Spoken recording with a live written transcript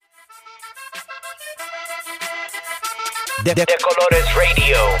De Colores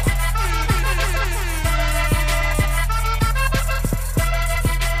Radio.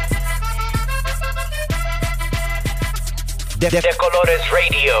 De Colores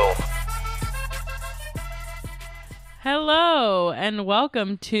Radio. Hello and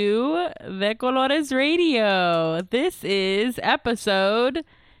welcome to De Colores Radio. This is episode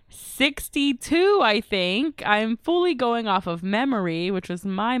 62, I think. I'm fully going off of memory, which was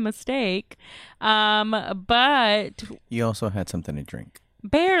my mistake. But you also had something to drink.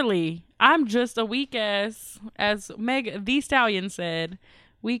 Barely. I'm just a weak ass, as Meg the Stallion said,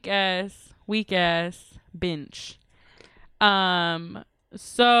 weak ass bench.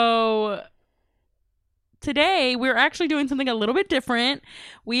 So today we're actually doing something a little bit different.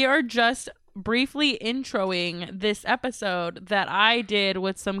 We are just briefly introing this episode that I did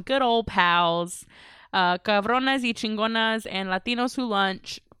with some good old pals, Cabronas y Chingonas and Latinos Who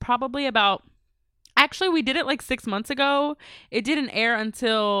Lunch, probably about, actually we did it like 6 months ago. It didn't air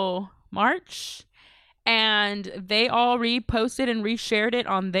until March, and they all reposted and reshared it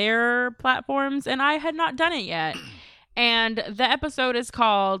on their platforms, and I had not done it yet. And the episode is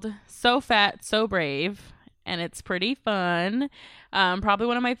called So Fat, So Brave, and it's pretty fun. Probably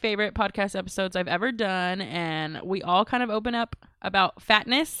one of my favorite podcast episodes I've ever done, and we all kind of open up about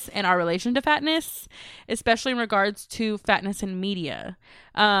fatness and our relation to fatness, especially in regards to fatness in media.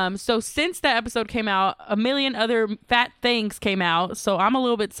 So since that episode came out, a million other fat things came out, so I'm a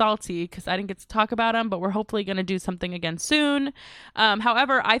little bit salty because I didn't get to talk about them, but we're hopefully going to do something again soon.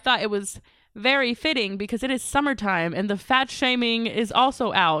 However, I thought it was very fitting because it is summertime and the fat shaming is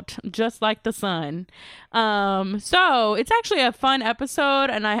also out, just like the sun. So it's actually a fun episode,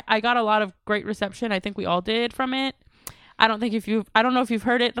 and I got a lot of great reception. I think we all did from it. I don't know if you've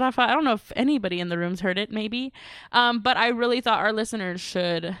heard it, Rafa. I don't know if anybody in the room's heard it, maybe. But I really thought our listeners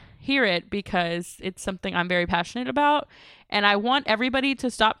should hear it because it's something I'm very passionate about. And I want everybody to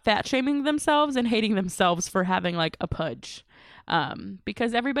stop fat shaming themselves and hating themselves for having like a pudge.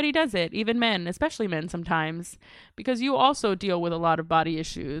 Because everybody does it, even men, especially men sometimes, because you also deal with a lot of body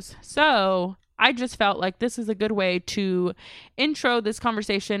issues. So I just felt like this is a good way to intro this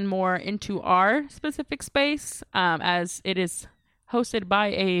conversation more into our specific space, as it is hosted by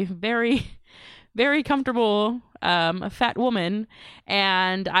a very, very comfortable fat woman.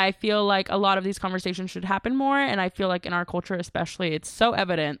 And I feel like a lot of these conversations should happen more. And I feel like in our culture especially, it's so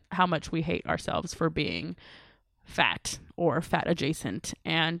evident how much we hate ourselves for being fat or fat adjacent,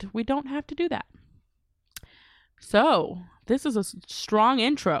 and we don't have to do that. So this is a strong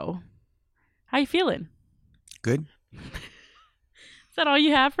intro. How you feeling? Good. Is that all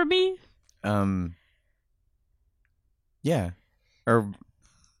you have for me? Yeah. Are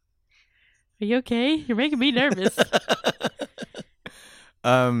you okay? You're making me nervous.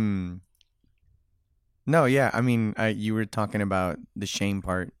 No, yeah. I mean, you were talking about the shame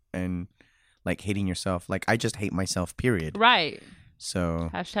part and like hating yourself. Like, I just hate myself, period. Right. So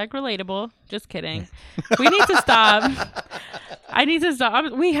hashtag relatable. Just kidding. We need to stop. I need to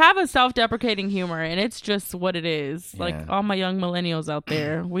stop. We have a self-deprecating humor, and it's just what it is. Yeah. Like all my young millennials out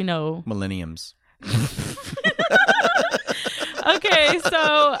there, we know. Millenniums. Okay,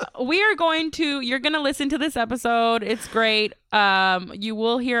 so you're going to listen to this episode. It's great. You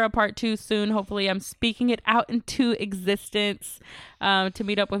will hear a part 2 soon. Hopefully I'm speaking it out into existence, to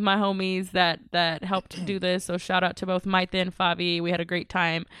meet up with my homies that helped do this. So shout out to both Maite and Favi. We had a great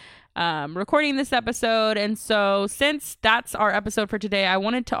time recording this episode. And so since that's our episode for today, I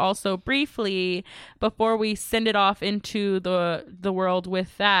wanted to also briefly, before we send it off into the world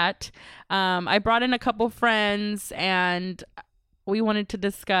with that, I brought in a couple friends, and we wanted to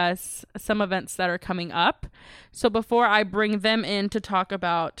discuss some events that are coming up. So before I bring them in to talk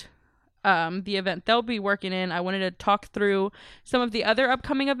about the event they'll be working in, I wanted to talk through some of the other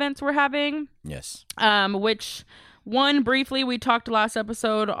upcoming events we're having. Yes. Which one, briefly, we talked last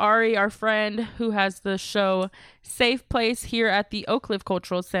episode. Ari, our friend who has the show Safe Place here at the Oak Cliff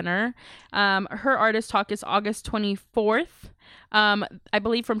Cultural Center, her artist talk is August 24th, I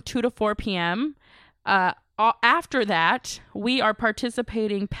believe from 2 to 4 p.m. After that, we are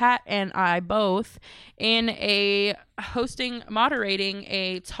participating, Pat and I both, in moderating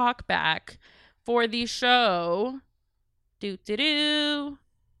a talk back for the show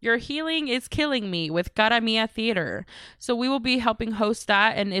Your Healing is Killing Me with Cara Mia Theater. So we will be helping host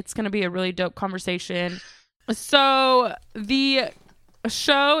that, and it's going to be a really dope conversation. So the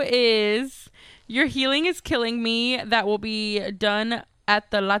show is Your Healing is Killing Me, that will be done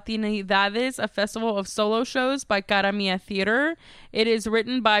at the Latinidades, a festival of solo shows by Cara Mia Theater. It is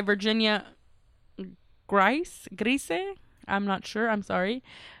written by Virginia Grise? I'm not sure. I'm sorry.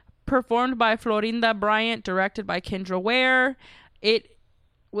 performed by Florinda Bryant, directed by Kendra Ware. It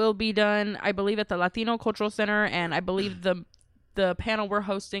will be done, I believe, at the Latino Cultural Center, and I believe the panel we're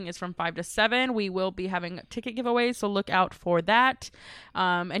hosting is from 5 to 7. We will be having ticket giveaways, so look out for that.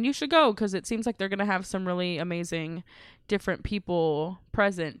 And you should go because it seems like they're going to have some really amazing different people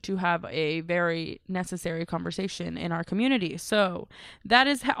present to have a very necessary conversation in our community. So that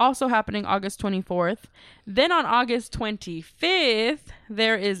is also happening August 24th. Then on August 25th,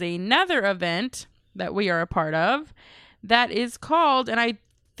 there is another event that we are a part of that is called, and I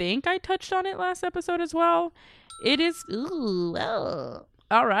think I touched on it last episode as well. It is, all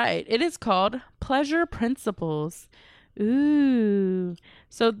right. It is called Pleasure Principles. Ooh.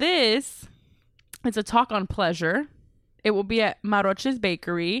 So this is a talk on pleasure. It will be at Maroches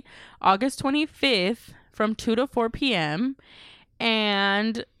Bakery, August 25th from 2 to 4 p.m.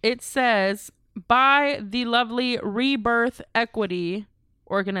 And it says, by the lovely Rebirth Equity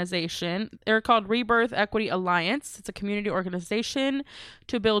organization. They're called Rebirth Equity Alliance. It's a community organization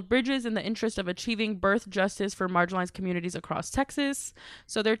to build bridges in the interest of achieving birth justice for marginalized communities across Texas.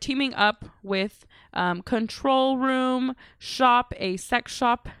 So they're teaming up with Control Room Shop, a sex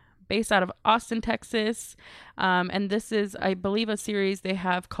shop based out of Austin, Texas. And this is, I believe, a series they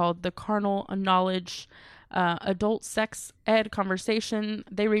have called The Carnal Knowledge Adult Sex Ed Conversation.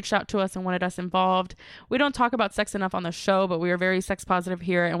 They reached out to us and wanted us involved. We don't talk about sex enough on the show, but we are very sex positive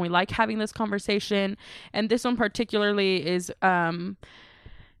here and we like having this conversation. And this one particularly is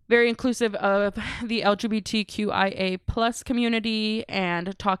very inclusive of the LGBTQIA plus community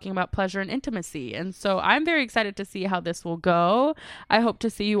and talking about pleasure and intimacy. And so I'm very excited to see how this will go. I hope to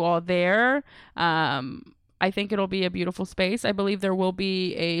see you all there. I think it'll be a beautiful space. I believe there will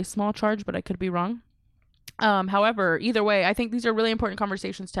be a small charge, but I could be wrong. However, either way, I think these are really important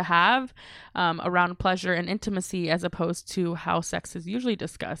conversations to have around pleasure and intimacy as opposed to how sex is usually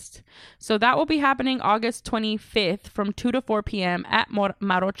discussed. So that will be happening August 25th from 2 to 4 p.m. at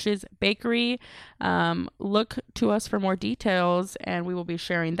Maroches Bakery. Look to us for more details and we will be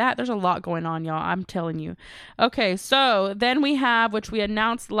sharing that. There's a lot going on, y'all. I'm telling you. Okay, so then we have, which we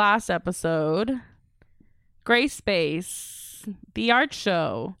announced last episode, Gray Space, the art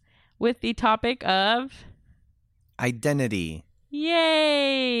show with the topic of identity.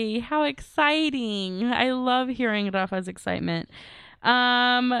 Yay! How exciting. I love hearing Rafa's excitement. Do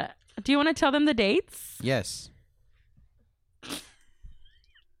you want to tell them the dates? Yes.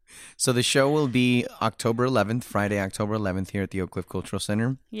 So the show will be October 11th, Friday, October 11th here at the Oak Cliff Cultural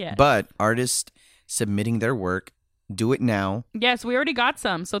Center. Yes. But artists submitting their work, do it now. Yes, we already got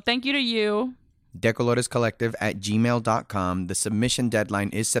some. So thank you to you. DecoloresCollective@gmail.com. The submission deadline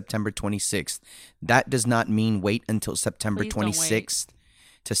is September 26th. That does not mean wait until September 26th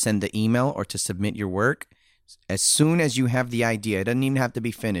to send the email or to submit your work. As soon as you have the idea, it doesn't even have to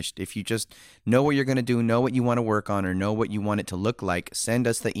be finished. If you just know what you're going to do, know what you want to work on, or know what you want it to look like, send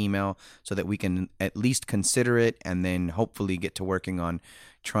us the email so that we can at least consider it and then hopefully get to working on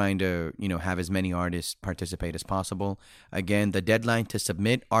trying to, have as many artists participate as possible. Again, the deadline to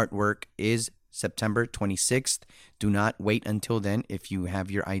submit artwork is September 26th. Do not wait until then if you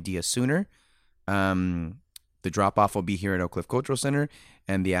have your idea sooner. The drop-off will be here at Oak Cliff Cultural Center,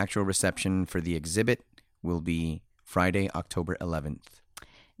 and the actual reception for the exhibit will be Friday, October 11th.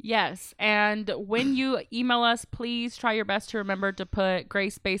 Yes, and when you email us, please try your best to remember to put Gray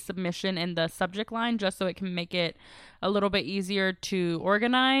Space Submission in the subject line just so it can make it a little bit easier to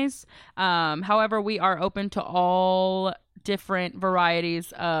organize. However, we are open to all different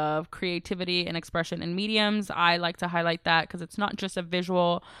varieties of creativity and expression in mediums. I like to highlight that because it's not just a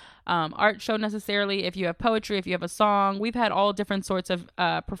visual art show necessarily. If you have poetry, if you have a song, we've had all different sorts of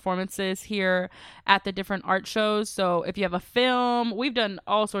performances here at the different art shows. So if you have a film, we've done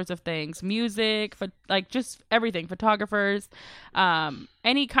all sorts of things, music, just everything, photographers,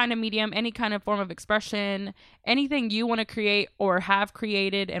 any kind of medium, any kind of form of expression, anything you want to create or have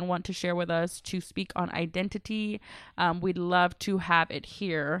created and want to share with us to speak on identity. We'd love to have it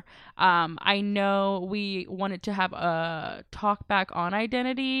here. I know we wanted to have a talk back on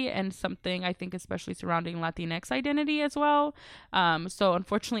identity and something I think especially surrounding Latinx identity as well. So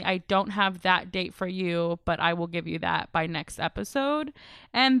unfortunately, I don't have that date for you, but I will give you that by next episode.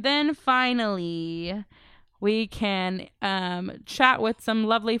 And then finally, we can chat with some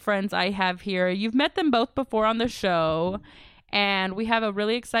lovely friends I have here. You've met them both before on the show. And we have a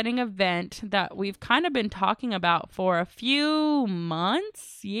really exciting event that we've kind of been talking about for a few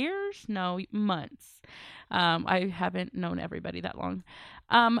months. I haven't known everybody that long.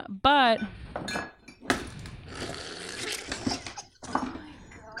 But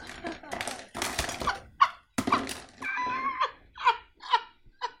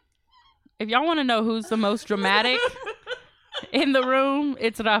If y'all want to know who's the most dramatic in the room,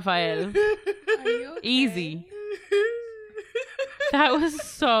 it's Rafael. Are you okay? Easy. That was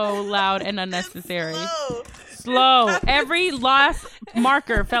so loud and unnecessary. Slow. Every last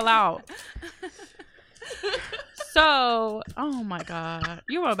marker fell out. So, oh my God.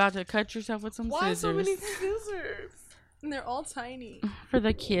 You were about to cut yourself with some Why scissors. so many scissors? And they're all tiny. For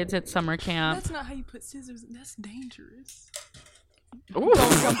the kids at summer camp. That's not how you put scissors. That's dangerous. Ooh.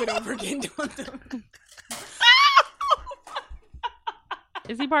 Don't jump it over again. Don't do it.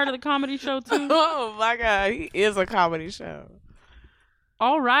 Is he part of the comedy show too? Oh my God, he is a comedy show.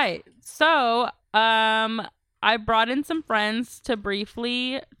 All right. So, I brought in some friends to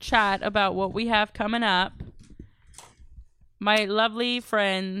briefly chat about what we have coming up. My lovely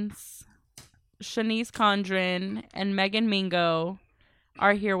friends, Shanice Condren and Megan Mingo,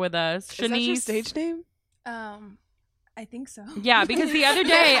 are here with us. Is that your stage name? I think so. Yeah, because the other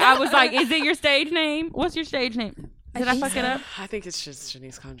day I was like, is it your stage name? What's your stage name? Did I fuck it up? I think it's just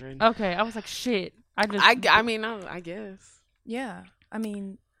Shanice Condren. Okay, I was like, shit. I mean, I guess. Yeah. I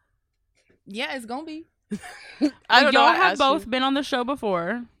mean, yeah, it's gonna be. I don't know. Y'all have both been on the show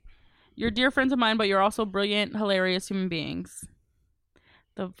before. You're dear friends of mine, but you're also brilliant, hilarious human beings.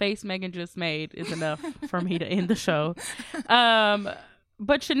 The face Megan just made is enough for me to end the show.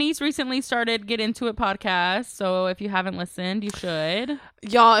 But Shanice recently started Get Into It podcast, so if you haven't listened, you should.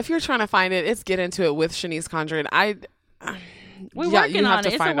 Y'all, if you're trying to find it, it's Get Into It with Shanice Condren. We're working on it.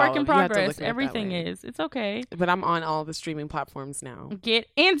 It's a work in progress. Everything is. It's okay. But I'm on all the streaming platforms now. Get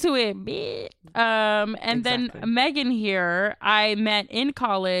into it, bitch. And Exactly. then Megan here, I met in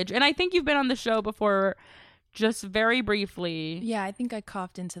college, and I think you've been on the show before, just very briefly. Yeah, I think I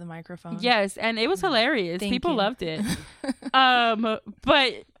coughed into the microphone. Yes, and it was hilarious. Thank People you. loved it. But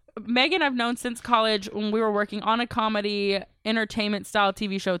Megan I've known since college when we were working on a comedy entertainment style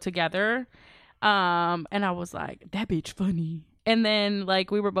TV show together. And I was like, that bitch funny. And then like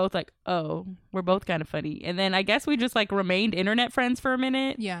we were both like, oh, we're both kind of funny. And then I guess we just like remained internet friends for a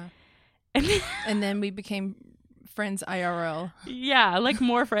minute. Yeah. And then, And then we became friends IRL. yeah, like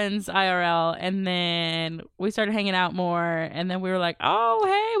more friends IRL. And then we started hanging out more. And then we were like, oh,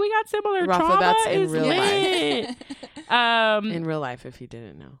 hey, we got similar Rafa, trauma. that's in is real lit. In real life, if you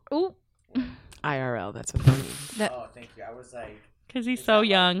didn't know. Ooh, IRL, that's what I mean. Oh, thank you. I was like, because he's so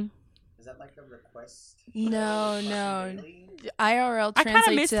young. is that like a request? No. IRL I kinda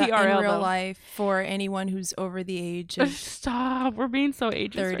translates miss to TRL in real though. life for anyone who's over the age of Stop. We're being so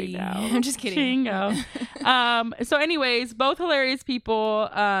ageist 30. right now. I'm just kidding. Chingo. So anyways, both hilarious people.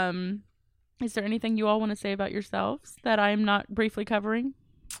 Is there anything you all want to say about yourselves that I'm not briefly covering?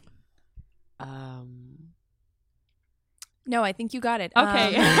 No, I think you got it.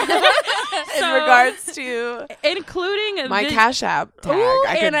 Okay. In So, regards to including my this- Cash App tag, Ooh,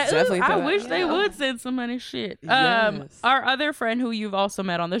 I could and definitely I put that. wish they would send some money. Shit. Yes. Our other friend who you've also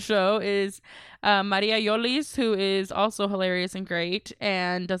met on the show is Maria Yolis, who is also hilarious and great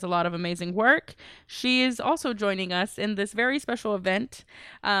and does a lot of amazing work. She is also joining us in this very special event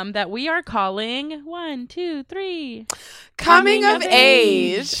that we are calling 1, 2, 3 Coming of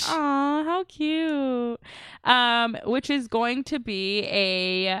age. Aw, how cute. Which is going to be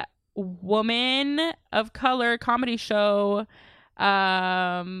a woman of color comedy show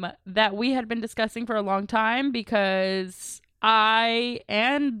that we had been discussing for a long time because I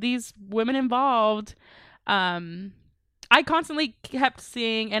and these women involved I constantly kept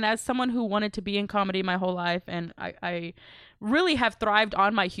seeing, and as someone who wanted to be in comedy my whole life, and I really have thrived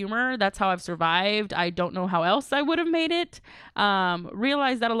on my humor, that's how I've survived, I don't know how else I would have made it,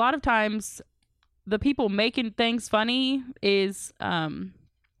 realized that a lot of times the people making things funny is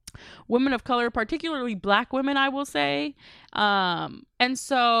women of color, particularly Black women, I will say. And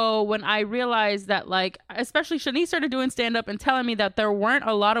so when I realized that, like, especially Shanice started doing stand-up and telling me that there weren't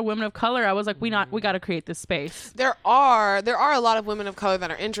a lot of women of color, I was like, we got to create this space. There are a lot of women of color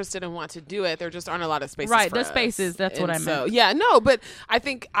that are interested and want to do it. There just aren't a lot of spaces. Right, for the us. spaces, that's what I And meant. Yeah, no, but I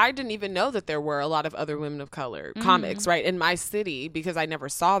think I didn't even know that there were a lot of other women of color comics, right, in my city because I never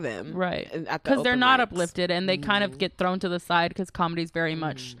saw them. Right. At the Because they're open not mics. uplifted and they kind of get thrown to the side because comedy is very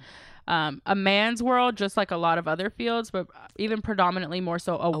much a man's world, just like a lot of other fields, but even predominantly more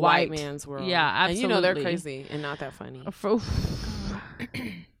so a White man's world. Yeah, absolutely. And you know they're crazy and not that funny.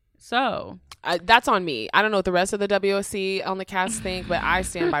 So That's on me. I don't know what the rest of the WOC on the cast think, but I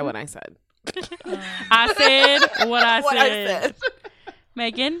stand by what I said. I said what I said.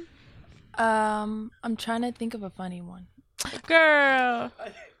 Megan? I'm trying to think of a funny one. Girl,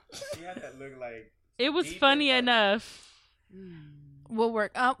 She had that look like it was funny enough. We'll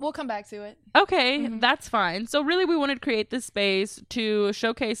work. We'll come back to it. Okay, that's fine. So really, we wanted to create this space to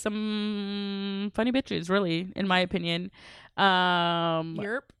showcase some funny bitches, really, in my opinion.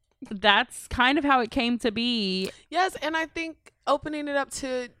 Yerp. That's kind of how it came to be. Yes, and I think opening it up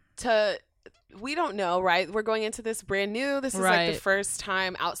to we don't know, right? We're going into this brand new. This is like Right. the first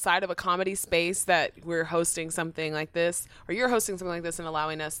time outside of a comedy space that we're hosting something like this, or you're hosting something like this and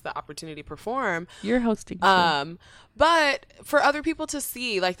allowing us the opportunity to perform. You're hosting. too. But for other people to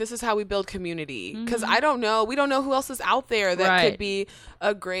see, like, this is how we build community. Because we don't know who else is out there that Right. could be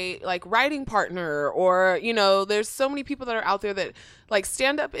a great, like, writing partner, or, you know, there's so many people that are out there that, like,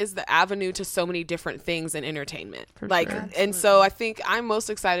 stand-up is the avenue to so many different things in entertainment. For like, sure. and so I think I'm most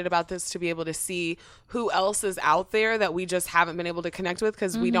excited about this, to be able to see who else is out there that we just haven't been able to connect with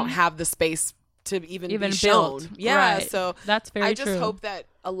because we don't have the space to even be built. shown. Yeah, Right. so That's very I just true. hope that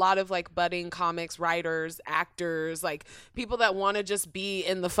a lot of like budding comics, writers, actors, like people that want to just be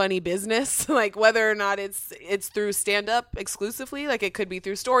in the funny business, like whether or not it's through stand up exclusively, like it could be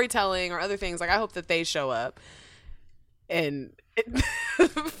through storytelling or other things. Like I hope that they show up and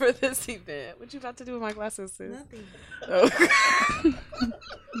for this event. What you about to do with my glasses, Sis? Nothing. Oh.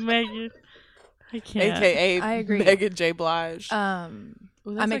 Megan, I can't. AKA I agree. Megan J. Blige. Ooh, I'm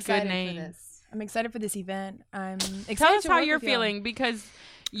that's a good excited name. for this. I'm excited for this event. I'm excited. Tell us to how work you're with y'all. feeling, because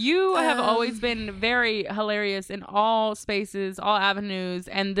you have always been very hilarious in all spaces, all avenues,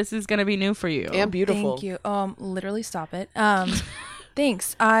 and this is going to be new for you. And beautiful. Thank you. Literally stop it.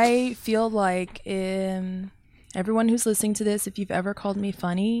 Thanks. I feel like everyone who's listening to this, if you've ever called me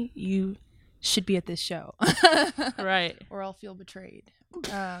funny, you should be at this show. Right. Or I'll feel betrayed.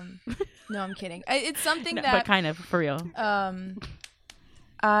 No, I'm kidding. It's something No, that but kind of, for real.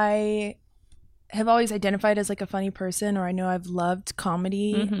 I have always identified as like a funny person, or I know I've loved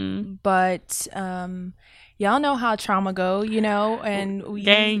comedy, Mm-hmm. but y'all know how trauma go, you know, and we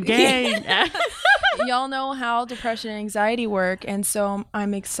Gang. y'all know how depression and anxiety work, and so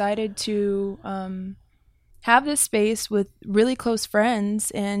I'm excited to have this space with really close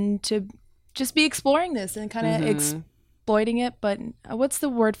friends and to just be exploring this and kind of exploiting it. But what's the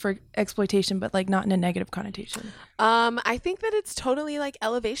word for exploitation, but like not in a negative connotation? I think that it's totally like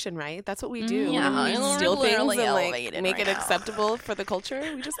elevation, right? That's what we do. Yeah, we we're steal things literally and like elevated make right it now. acceptable for the culture.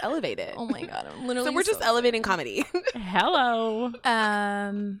 We just elevate it. Oh my god, I'm literally So we're just elevating comedy. Hello.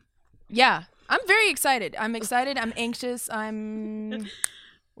 Yeah, I'm very excited. I'm anxious.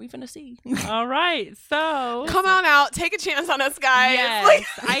 We finna see. All right. So, Come on out, take a chance on us, guys. yes,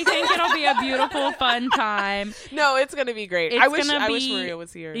 Like- I think it'll be a beautiful, fun time. no, it's gonna be great. It's I wish gonna be- Maria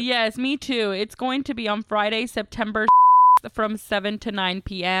was here. Yes, me too. It's going to be on Friday, September from 7 to 9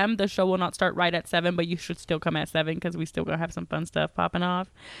 p.m. The show will not start right at 7, but you should still come at 7 because we still gonna have some fun stuff popping off.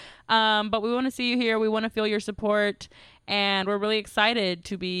 But we want to see you here. We want to feel your support, and we're really excited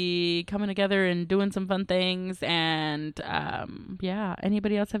to be coming together and doing some fun things. And yeah,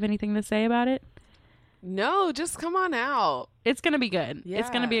 anybody else have anything to say about it? No, just come on out. It's gonna be good. It's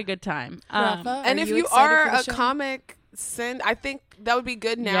gonna Yeah. be a good time. Rafa, And are if you you excited are for the a show? comic, I think that would be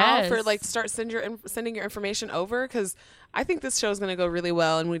good now Yes. for like to start sending your information over, because I think this show is going to go really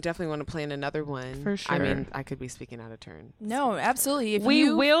well, and we definitely want to plan another one. For I sure. mean, I could be speaking out of turn. No, absolutely. If We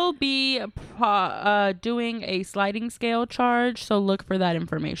you will be doing a sliding scale charge, so look for that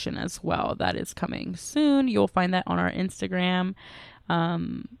information as well. That is coming soon. You'll find that on our Instagram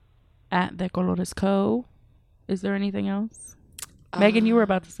at The Colores Co. Is there anything else? Megan, you were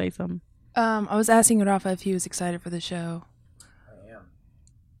about to say something. I was asking Rafa if he was excited for the show.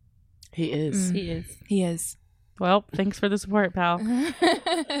 He is. He is. He is. Well, thanks for the support, pal.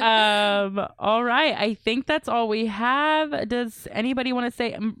 All right. I think that's all we have. Does anybody want to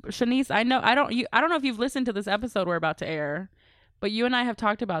say, Shanice? I don't know if you've listened to this episode we're about to air, but you and I have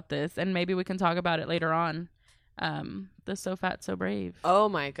talked about this, and maybe we can talk about it later on. The So Fat, So Brave. Oh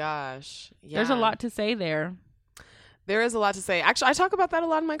my gosh. Yeah. There's a lot to say there. There is a lot to say. Actually, I talk about that a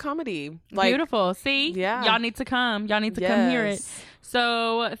lot in my comedy. Like, Beautiful. See? Yeah. Y'all need to come. Y'all need to come hear it. yes.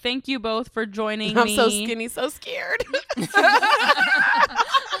 So thank you both for joining I'm me. so skinny, so scared.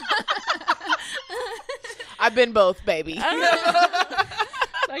 I've been both, baby.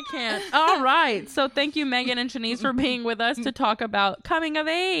 I can't. All right. So thank you, Megan and Shanice, for being with us to talk about Coming of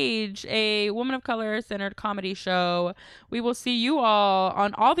Age, a woman of color centered comedy show. We will see you all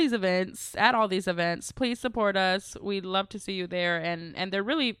on all these events, at all these events. Please support us. We'd love to see you there. And they're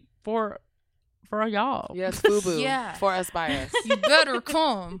really for y'all. Yes, FUBU. Yeah. For us, by us. You better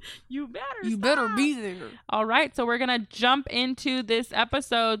come. You better You stop. better be there. All right, so we're going to jump into this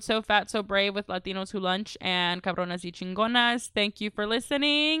episode, So Fat, So Brave, with Latinos Who Lunch and Cabronas y Chingonas. Thank you for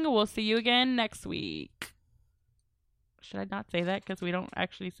listening. We'll see you again next week. Should I not say that because we don't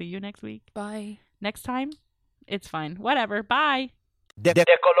actually see you next week? Bye. Next time? It's fine. Whatever. Bye. De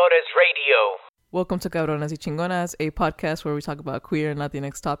Colores Radio. Welcome to Cabronas y Chingonas, a podcast where we talk about queer and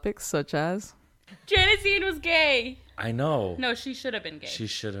Latinx topics such as... Janiceine was gay. I know. No, she should have been gay. She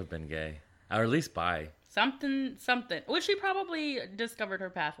should have been gay. Or at least bi. Something. Well, she probably discovered her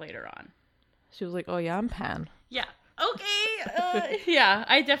path later on. She was like, oh yeah, I'm pan. Yeah. Okay. Yeah,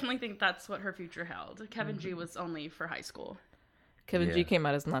 I definitely think that's what her future held. Kevin G was only for high school. Kevin G Yeah. came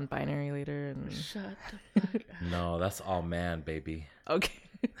out as non-binary later. And... Shut the fuck up. No, that's all man, baby. Okay.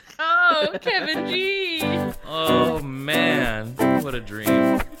 Oh, Kevin G. Oh, man. What a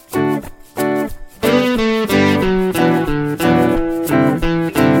dream.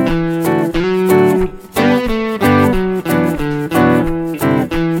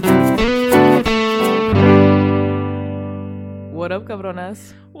 What up,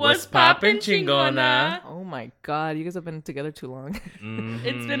 cabronas? What's poppin', chingona? Oh my god, you guys have been together too long.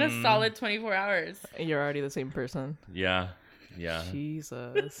 It's been a solid 24 hours. You're already the same person. Yeah. Yeah.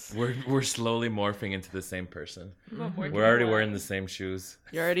 Jesus. We're slowly morphing into the same person. We're We're already wearing the same shoes.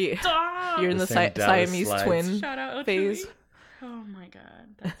 You're already... Stop. You're in The the same Dallas Siamese slides. twin Shout out phase. Ochoa. Oh my god.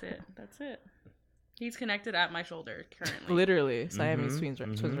 That's it. That's it. He's connected at my shoulder currently. Literally. Siamese twins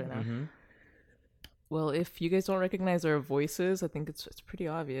right now. Well, if you guys don't recognize our voices, I think it's pretty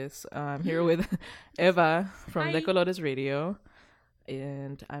obvious. I'm here with Eva from Hi. De Colores Radio.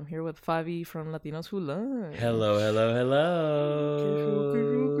 And I'm here with Fabi from Latinos Who Lunch. Hello, hello, hello.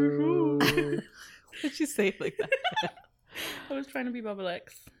 What did you say it like that? I was trying to be Bubble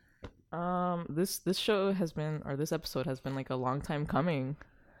X. This show has been, or this episode has been like a long time coming.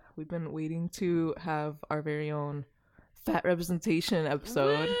 We've been waiting to have our very own fat representation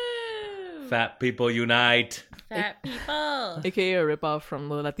episode, Woo! Fat people unite. Fat people. aka a ripoff from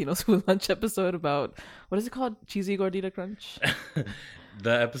the Latinos Who Lunch episode about, what is it called? Cheesy Gordita Crunch? The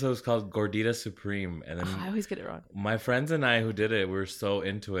episode is called Gordita Supreme. And then I always get it wrong. my friends and I who did it, we were so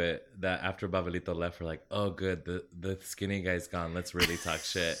into it that after Babelito left, we're like, oh, good. The skinny guy's gone. Let's really talk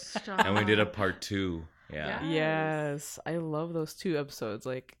shit. And we did a part 2. Yeah. Yes, I love those 2 episodes.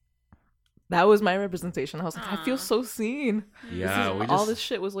 Like, that was my representation. I was like, I feel so seen. Yeah. All this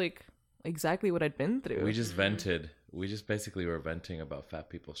shit was like exactly what I'd been through. We just vented. We just basically were venting about fat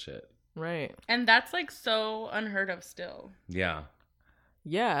people shit. Right. And that's like so unheard of still. Yeah.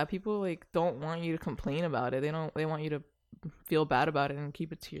 Yeah, people like don't want you to complain about it. They want you to feel bad about it and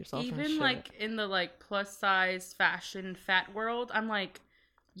keep it to yourself. and Even shit. like in the like plus size fashion fat world, I'm like,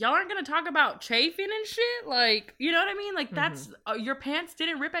 y'all aren't gonna talk about chafing and shit. Like, you know what I mean? Like that's your pants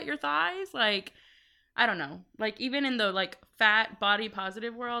didn't rip at your thighs. Like, I don't know. Like even in the like fat body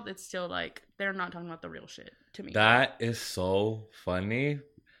positive world, it's still like they're not talking about the real shit to me. That is so funny.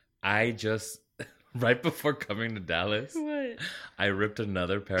 I just, right before coming to Dallas, What? I ripped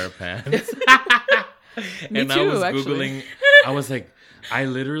another pair of pants. Me and I too, was actually. Googling, I was like, I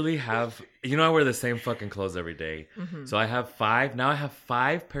literally have, I wear the same fucking clothes every day. So I have 5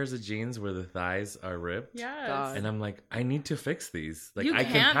 pairs of jeans where the thighs are ripped. Yes. God. And I'm like, I need to fix these. Like, You I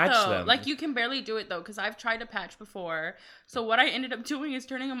can't can patch though. them. Like you can barely do it though, because I've tried to patch before. So what I ended up doing is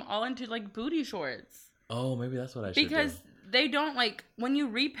turning them all into like booty shorts. Oh, maybe that's what I should Because do. they don't like when you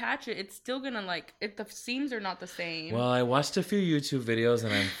repatch it, it's still gonna like the seams are not the same. Well, I watched a few YouTube videos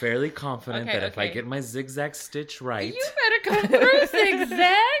and I'm fairly confident Okay, that if I okay. get my zigzag stitch right, You better come through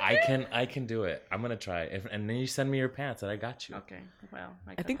zigzag. I can do it. I'm gonna try. And then you send me your pants and I got you. Okay, well,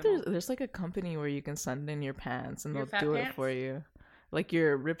 I think there's like a company where you can send in your pants and Your they'll fat do pants? it for you, like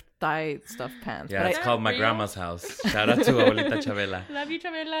your ripped thigh stuff pants. Yeah, But it's I- called my real? grandma's house. Shout out to Abuelita Chabela. Love you,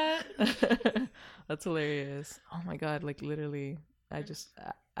 Chabela. That's hilarious. Oh my god, like literally,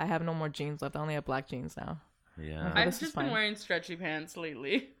 I have no more jeans left. I only have black jeans now. Yeah. I've this is just been fine. wearing stretchy pants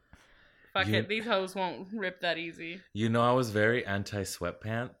lately. Fuck You- it, these hoes won't rip that easy. I was very anti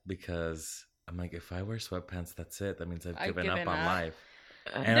sweatpant because I'm like, if I wear sweatpants, that's it. That means I've I've given up given on up. life.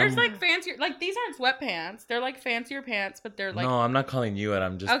 And There's I'm- like fancier, like these aren't sweatpants. They're like fancier pants, but they're like. no, I'm not calling you out.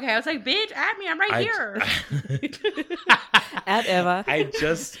 I'm just. Okay, I was like, bitch, at me, I'm right I- here. At Eva. I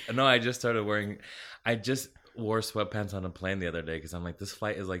just started wearing. I just wore sweatpants on a plane the other day because I'm like, this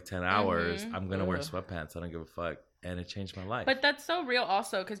flight is like 10 hours. I'm gonna wear sweatpants. I don't give a fuck, and it changed my life. But that's so real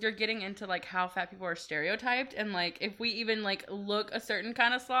also because you're getting into like how fat people are stereotyped, and like if we even like look a certain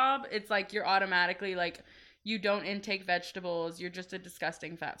kind of slob, it's like you're automatically like you don't intake vegetables, you're just a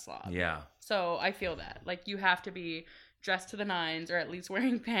disgusting fat slob. yeah, So I feel that like you have to be dressed to the nines or at least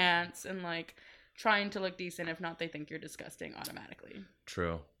wearing pants and like trying to look decent. If not, they think you're disgusting automatically.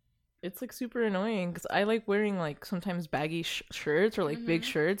 true. It's like super annoying because I like wearing like sometimes baggy shirts or like big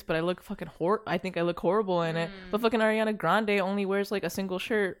shirts, but I look fucking I think I look horrible in it. But fucking Ariana Grande only wears like a single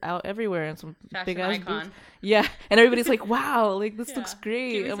shirt out everywhere and some Fashion big ass icon. boots. Yeah, and everybody's like, "Wow, like this looks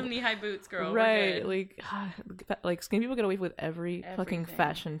great." Give me some knee-high boots, girl. We're Right, good. like skinny people get away with every fucking Everything.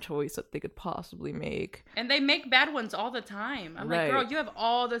 fashion choice that they could possibly make. And they make bad ones all the time. I'm like, Right. girl, you have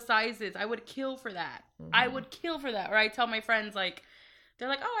all the sizes. I would kill for that. I would kill for that. Or I tell my friends, like, they're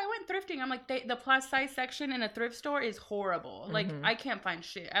like, oh, I went thrifting. I'm like, the plus size section in a thrift store is horrible. Like, I can't find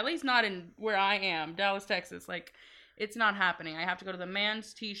shit. At least not in where I am, Dallas, Texas. Like, it's not happening. I have to go to the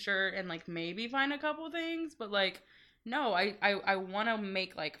man's t-shirt and, like, maybe find a couple things. But, like, no, I want to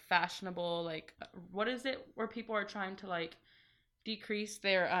make, like, fashionable, like, what is it where people are trying to, like, decrease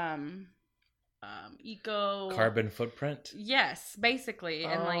their, eco Carbon footprint. Yes, basically.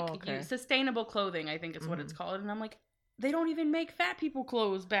 And Oh, like okay. sustainable clothing, I think is what it's called. And I'm like, they don't even make fat people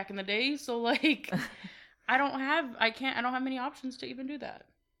clothes back in the day. So like I don't have many options to even do that.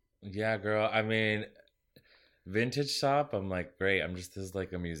 Yeah, girl. I mean, vintage shop. I'm like, great. This is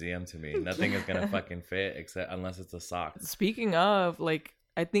like a museum to me. Nothing is gonna fucking fit except unless it's a sock. Speaking of, like,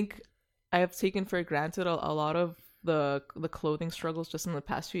 I think I have taken for granted a lot of the clothing struggles just in the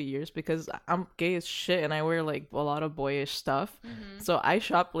past few years because I'm gay as shit and I wear like a lot of boyish stuff. So I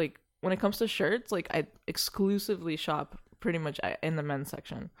shop, like, when it comes to shirts, like I exclusively shop pretty much in the men's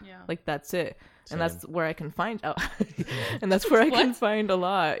section. Yeah. Like that's it. Same. And that's where I can find out. And that's where I can What? find a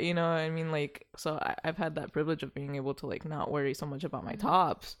lot, you know what I mean? Like, so I've had that privilege of being able to like not worry so much about my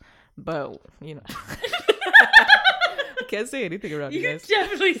tops, but you know, I can't say anything around you You guys.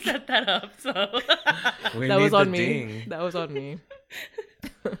 definitely set that up, so We That need was the on me. ding. That was on me.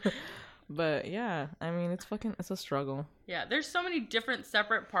 But yeah, I mean, it's a struggle. yeah, there's so many different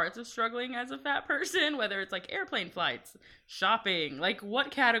separate parts of struggling as a fat person, whether it's like airplane flights, shopping, like what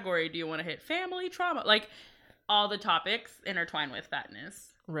category do you want to hit? Family, trauma, like all the topics intertwine with fatness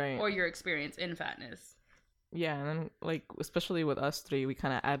Right. or your experience in fatness. Yeah, and then like especially with us three, we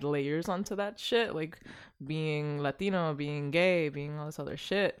kind of add layers onto that shit, like being Latino, being gay, being all this other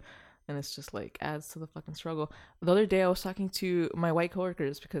shit, and it's just like adds to the fucking struggle. The other day, I was talking to my white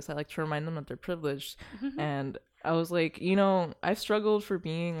coworkers because I like to remind them that they're privileged, and I was like, you know, I've struggled for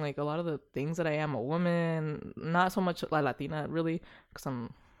being like a lot of the things that I am, a woman, not so much like Latina really, because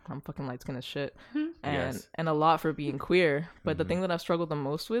I'm fucking light skinned as shit, and Yes. and a lot for being queer. But the thing that I've struggled the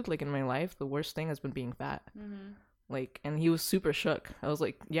most with, like in my life, the worst thing has been being fat. Like, and he was super shook. I was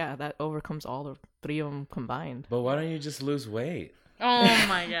like, yeah, that overcomes all the three of them combined. But why don't you just lose weight? Oh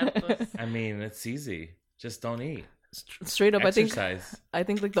my god. I mean, it's easy. Just don't eat. Straight up, Exercise. I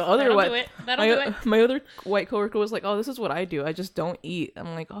think like the other That'll white, do it. That'll do it. my other white coworker was like, oh, this is what I do. I just don't eat.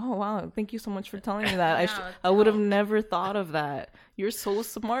 I'm like, oh wow, thank you so much for telling me that. Yeah, I would have never thought of that. You're so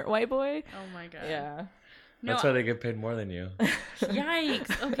smart, white boy. Oh my god. Yeah. No, That's why they get paid more than you.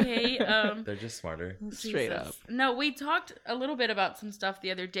 yikes. Okay. They're just smarter. Straight Jesus. up. No, we talked a little bit about some stuff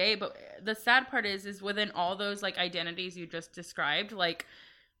the other day, but the sad part is within all those like identities you just described, like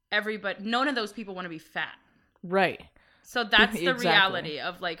none of those people want to be fat. Right. So that's the Exactly. reality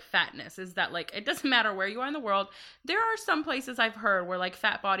of like fatness is that like it doesn't matter where you are in the world. There are some places I've heard where like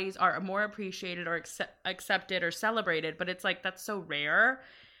fat bodies are more appreciated or accepted or celebrated, but it's like that's so rare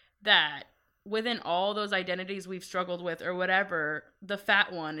that within all those identities we've struggled with or whatever, the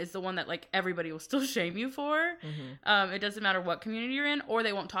fat one is the one that like everybody will still shame you for. It doesn't matter what community you're in, or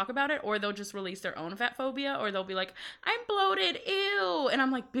they won't talk about it, or they'll just release their own fat phobia, or they'll be like, I'm bloated, ew. And I'm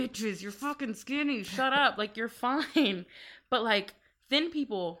like, bitches, you're fucking skinny, shut up, like you're fine. But like thin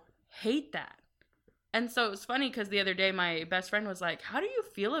people hate that. And so it was funny because the other day my best friend was like, how do you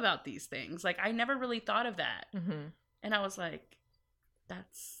feel about these things? Like I never really thought of that. And I was like,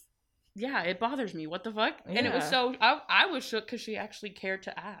 yeah, it bothers me. What the fuck? And it was Yeah. so, I was shook because she actually cared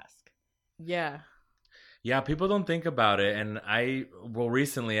to ask. Yeah. Yeah, people don't think about it. And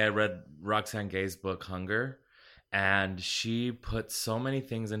recently I read Roxane Gay's book, Hunger, and she put so many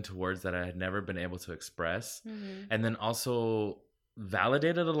things into words that I had never been able to express. And then also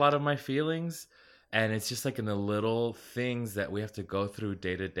validated a lot of my feelings. And it's just like in the little things that we have to go through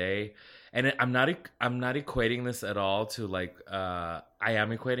day to day. And I'm not equating this at all to like, I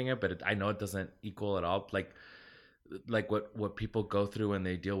am equating it, but I know it doesn't equal at all. Like what people go through when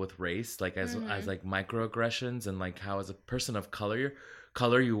they deal with race, like as like microaggressions, and like how as a person of color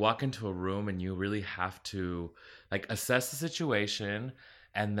you walk into a room and you really have to like assess the situation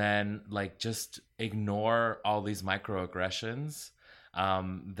and then like just ignore all these microaggressions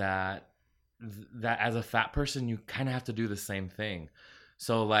that as a fat person you kind of have to do the same thing.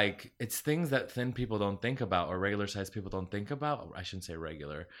 So like it's things that thin people don't think about or regular size people don't think about. I shouldn't say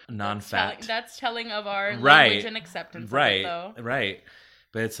regular, non-fat. That's telling of our Right. language and acceptance Right, of it, though. right.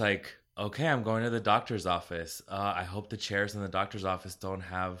 But it's like, okay, I'm going to the doctor's office. I hope the chairs in the doctor's office don't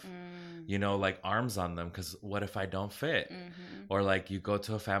have, you know, like arms on them, because what if I don't fit? Mm-hmm. Or like you go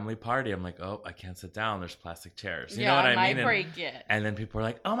to a family party, I'm like, oh, I can't sit down. There's plastic chairs. You Yeah, know what I I might mean? break it. And then people are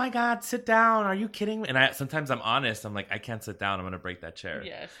like, oh my God, sit down. Are you kidding me? And sometimes I'm honest. I'm like, I can't sit down. I'm going to break that chair.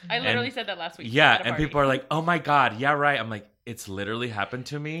 Yes. I literally said that last week. Yeah, at a and party. people are like, "Oh my God, yeah, right." I'm like, "It's literally happened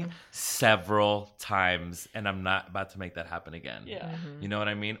to me several times, and I'm not about to make that happen again." Yeah. You know what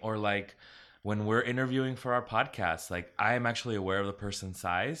I mean? Or like when we're interviewing for our podcast, like I am actually aware of the person's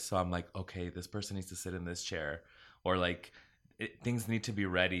size, so I'm like, "Okay, this person needs to sit in this chair," or like things need to be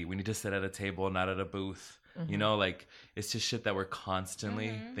ready. We need to sit at a table, not at a booth. You know, like it's just shit that we're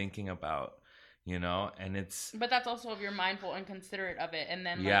constantly thinking about. You know, and it's But that's also if you're mindful and considerate of it, and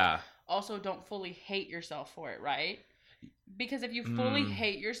then like, yeah. also don't fully hate yourself for it, right? Because if you fully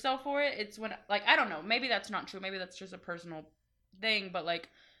hate yourself for it, it's when, like, I don't know, maybe that's not true, maybe that's just a personal thing, but like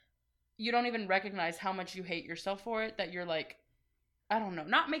you don't even recognize how much you hate yourself for it, that you're like, I don't know,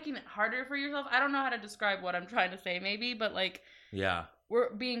 not making it harder for yourself. I don't know how to describe what I'm trying to say, maybe, but like Yeah.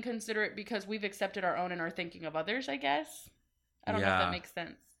 we're being considerate because we've accepted our own and are thinking of others, I guess. I don't know if Yeah. that makes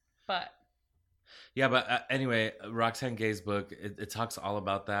sense, but Yeah, but anyway, Roxane Gay's book, it talks all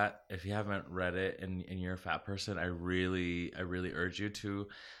about that. If you haven't read it and you're a fat person, I really urge you to.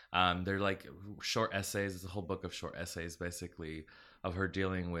 They're like short essays. It's a whole book of short essays, basically, of her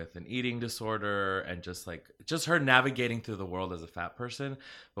dealing with an eating disorder and just her navigating through the world as a fat person.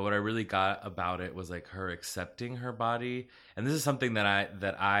 But what I really got about it was like her accepting her body. And this is something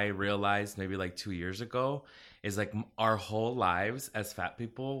that I realized maybe like 2 years ago, is like our whole lives as fat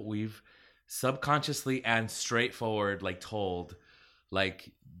people, we've subconsciously and straightforward like told, like,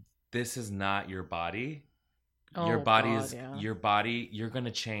 this is not your body. Your body God, is yeah. your body. You're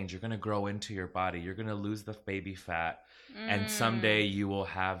gonna change. You're gonna grow into your body. You're gonna lose the baby fat, and someday you will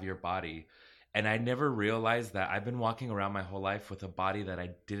have your body. And I never realized that I've been walking around my whole life with a body that I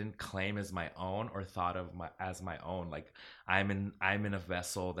didn't claim as my own or thought of as my own. Like I'm in a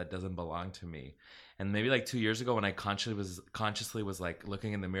vessel that doesn't belong to me. And maybe like 2 years ago, when I consciously was like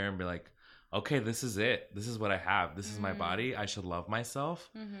looking in the mirror and be like, okay, this is it. This is what I have. This is my body. I should love myself.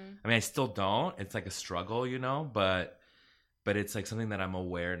 I mean, I still don't. It's like a struggle, you know, but it's like something that I'm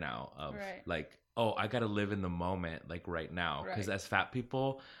aware now of. Right. Like, oh, I got to live in the moment, like right now. Because Right. as fat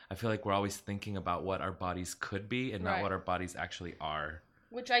people, I feel like we're always thinking about what our bodies could be and not Right. what our bodies actually are.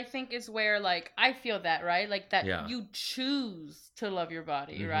 which I think is where, like, I feel that, right? Like, that Yeah. you choose to love your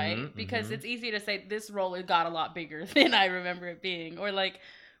body, Mhm, right? Because mhm. it's easy to say, this roll got a lot bigger than I remember it being. Or, like,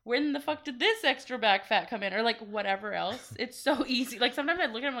 when the fuck did this extra back fat come in? Or, like, whatever else. It's so easy. Like, sometimes I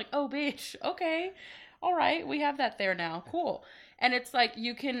look at it, I'm like, oh, bitch, okay. All right, we have that there now. Cool. And it's like,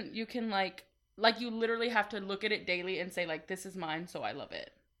 you can like, you literally have to look at it daily and say, like, this is mine, so I love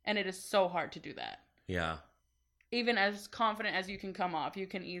it. And it is so hard to do that. Yeah. Even as confident as you can come off, you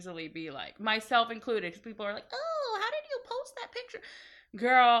can easily be like, myself included, because people are like, oh, how did you post that picture?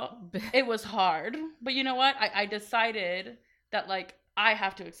 Girl, it was hard. But you know what? I decided that, like, I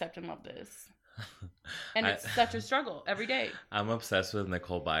have to accept and love this. And it's such a struggle every day. I'm obsessed with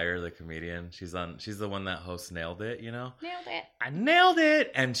Nicole Byer, the comedian. She's the one that hosts Nailed It, you know? Nailed it. I nailed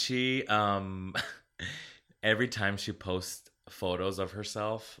it. And she every time she posts photos of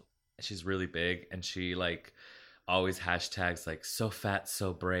herself, she's really big, and she like always hashtags like so fat,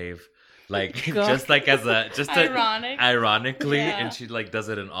 so brave. Like just like as a ironically, Yeah. and she like does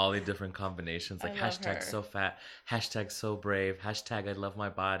it in all the different combinations, like I love hashtag her. so fat, hashtag so brave, hashtag I love my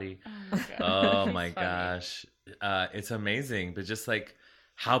body. Oh my god. Oh It's my funny. gosh. It's amazing. But just like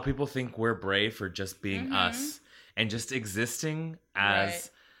how people think we're brave for just being us and just existing as Right.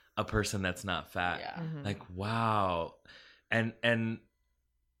 a person that's not fat. Yeah. Like, wow. And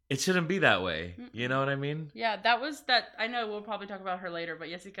it shouldn't be that way. You know what I mean? Yeah, that was that. I know we'll probably talk about her later, but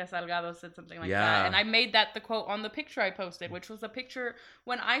Jessica Salgado said something like Yeah. that. And I made that the quote on the picture I posted, which was a picture.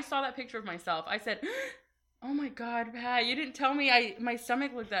 When I saw that picture of myself, I said, oh my God, Pat, you didn't tell me my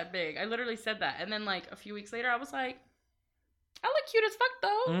stomach looked that big. I literally said that. And then like a few weeks later, I was like, I look cute as fuck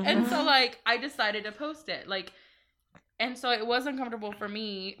though. And so like I decided to post it. Like, and so it was uncomfortable for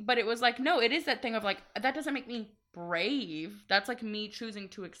me, but it was like, no, it is that thing of like, that doesn't make me brave. That's like me choosing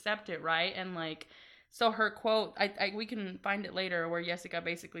to accept it, right? And like, so her quote, we can find it later, where Jessica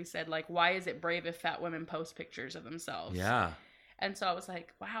basically said like, why is it brave if fat women post pictures of themselves? Yeah. And so I was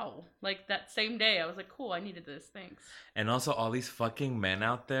like, wow. Like that same day, I was like, cool, I needed this. Thanks. And also all these fucking men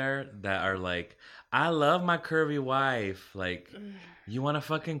out there that are like, I love my curvy wife. Like, you want a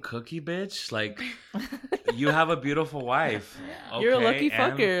fucking cookie, bitch? Like, you have a beautiful wife. Okay? You're a lucky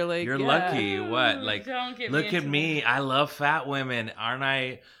and fucker. Like, you're yeah. lucky. What? Like, Don't get look me at into me. it. I love fat women. Aren't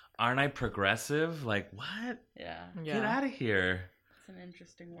I progressive? Like, what? Yeah. Get out of here. It's an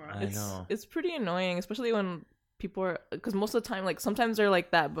interesting world. I know. It's pretty annoying, especially when people are, because most of the time, like sometimes they're like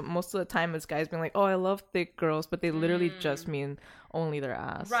that, but most of the time it's guys being like, oh, I love thick girls, but they literally just mean only their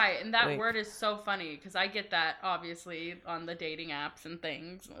ass. Right, and that Like- word is so funny because I get that obviously on the dating apps and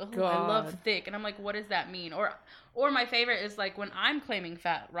things. Oh, I God. love thick, and I'm like, what does that mean? Or my favorite is like when I'm claiming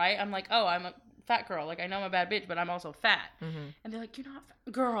fat, right? I'm like, oh, I'm a fat girl. Like I know I'm a bad bitch, but I'm also fat. And they're like, you're not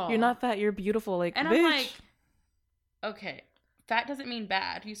fat, girl. You're not fat, you're beautiful. Like, And bitch. I'm like, okay, fat doesn't mean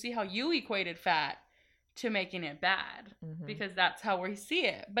bad. You see how you equated fat to making it bad because that's how we see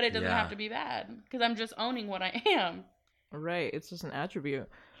it, but it doesn't Yeah. have to be bad because I'm just owning what I am. Right, it's just an attribute.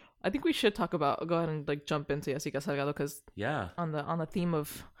 I think we should talk about, go ahead and like jump into Jessica Salgado, because Yeah. on the theme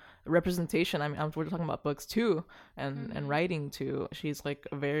of representation, we're talking about books too, and writing too. She's like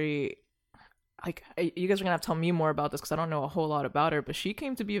a very, like, you guys are gonna have to tell me more about this because I don't know a whole lot about her, but she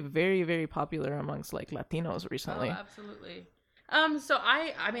came to be very, very popular amongst like Latinos recently. Oh, absolutely. So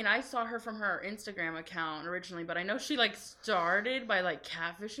I saw her from her Instagram account originally, but I know she like started by like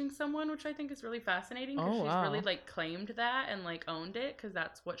catfishing someone, which I think is really fascinating because Oh, she's wow. really like claimed that and like owned it because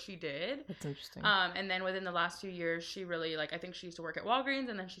that's what she did. That's interesting. And then within the last few years, she really like, I think she used to work at Walgreens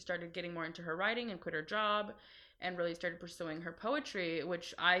and then she started getting more into her writing and quit her job and really started pursuing her poetry,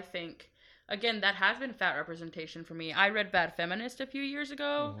 which I think, again, that has been fat representation for me. I read Bad Feminist a few years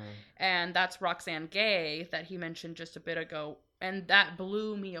ago, and that's Roxane Gay that he mentioned just a bit ago. And that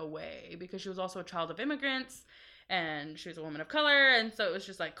blew me away because she was also a child of immigrants and she was a woman of color. And so it was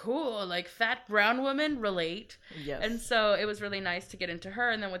just like, cool, like fat brown women relate. Yes. And so it was really nice to get into her.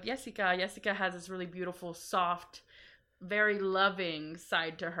 And then with Jessica has this really beautiful, soft, very loving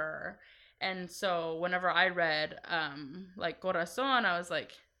side to her. And so whenever I read like Corazon, I was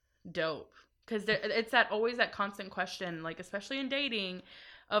like, dope. Because it's always that constant question, like especially in dating,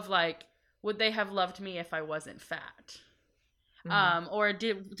 of like, would they have loved me if I wasn't fat? Or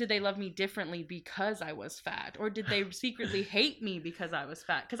did they love me differently because I was fat? Or did they secretly hate me because I was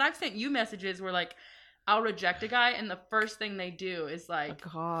fat? Because I've sent you messages where like, I'll reject a guy and the first thing they do is like,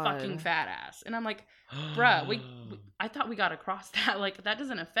 God. fucking fat ass. And I'm like, bruh, I thought we got across that. Like, that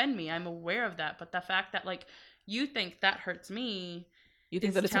doesn't offend me. I'm aware of that. But the fact that like, you think that hurts me. You think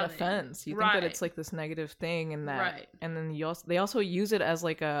is that it's an telling. offense. You think Right. that it's like this negative thing, and that, Right. and then they also use it as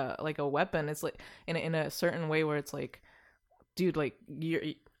like a weapon. It's like in a certain way where it's like, dude, like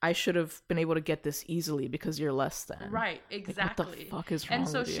I should have been able to get this easily because you're less than. Right, Like, exactly. what the fuck is wrong And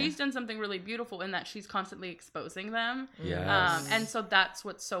so with you? she's done something really beautiful in that she's constantly exposing them. Yes. And so that's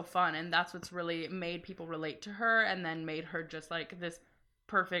what's so fun, and that's what's really made people relate to her, and then made her just like this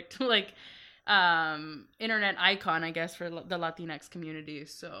perfect like internet icon, I guess, for the Latinx community.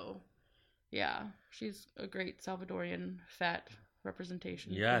 So yeah, she's a great Salvadorian fat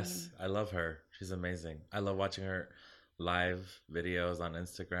representation. Yes, I love her. She's amazing. I love watching her live videos on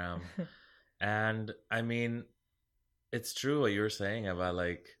Instagram. And I mean, it's true what you were saying about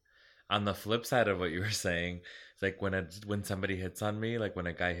like, on the flip side of what you were saying, it's like when somebody hits on me, like when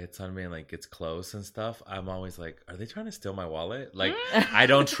a guy hits on me and like gets close and stuff, I'm always like, are they trying to steal my wallet? Like, I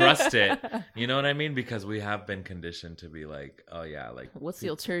don't trust it. You know what I mean? Because we have been conditioned to be like, oh yeah, like What's the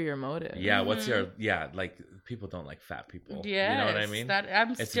ulterior motive? yeah, what's your like people don't like fat people. Yeah, You know what I mean? That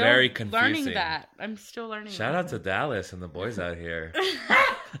I'm It's still very learning confusing. that. I'm still learning. Shout that. out to Dallas and the boys out here.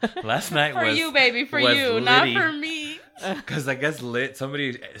 Last night For was you, baby, for was you, not litty. for me. Because I guess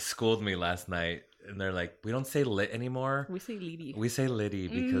somebody schooled me last night, and they're like, we don't say lit anymore. We say Lady. We say litty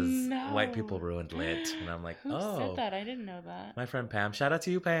because No. white people ruined lit. And I'm like, Who oh, said that? I didn't know that. my friend Pam. Shout out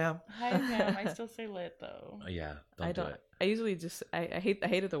to you, Pam. Hi, Pam. I still say lit though. Oh, yeah, I do don't. it. I usually just I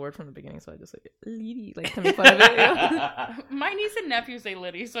hated the word from the beginning, so I just say Lady, like to make fun of it. My niece and nephew say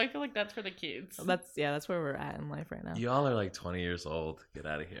litty, so I feel like that's for the kids. That's where we're at in life right now. Y'all are like 20 years old. Get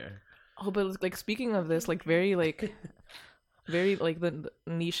out of here. Oh, but like speaking of this, like very like the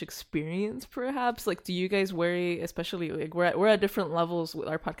niche experience, perhaps. Like, do you guys worry, especially like we're at different levels with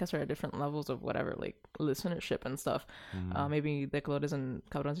our podcasts, are at different levels of whatever, like listenership and stuff. Maybe the Colores and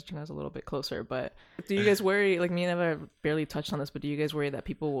Cabrones y Chingados a little bit closer, but do you guys worry? Like me and Eva barely touched on this, but do you guys worry that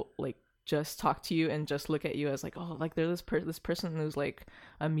people will, like, just talk to you and just look at you as like, oh, like they're this person who's like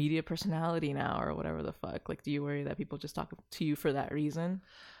a media personality now or whatever the fuck? Like, do you worry that people just talk to you for that reason?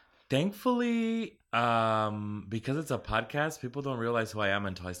 Thankfully, because it's a podcast, people don't realize who I am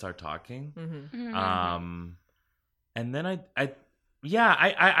until I start talking. And then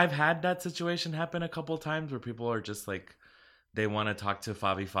I've had that situation happen a couple times where people are just like, they want to talk to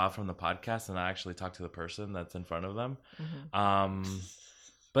Fabi Fa from the podcast and not actually talk to the person that's in front of them.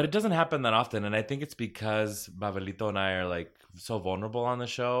 But it doesn't happen that often, and I think it's because Babelito and I are like so vulnerable on the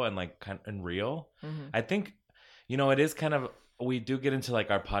show and like kind and real. I think, it is kind of, we do get into like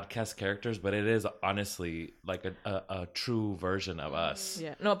our podcast characters, but it is honestly like a true version of us.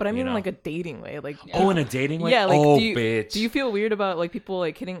 Yeah, no, but I mean in like a dating way, like in a dating way. Yeah, like bitch. Do you feel weird about like people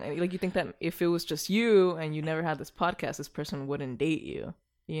like hitting? Like you think that if it was just you and you never had this podcast, this person wouldn't date you?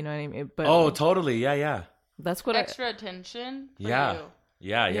 You know what I mean? But totally. Yeah. That's what extra attention. For Yeah. You.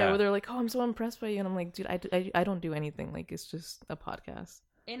 Yeah. Where they're like, "Oh, I'm so impressed by you," and I'm like, "Dude, I don't do anything. Like, it's just a podcast."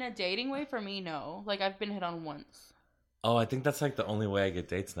 In a dating way, for me, no. Like I've been hit on once. Oh, I think that's like the only way I get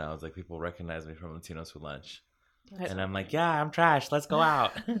dates now. Is like people recognize me from Latinos for Lunch, and I'm like, yeah, I'm trash. Let's go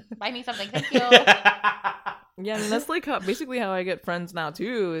out. Buy me something, thank you. Yeah, I mean that's like basically how I get friends now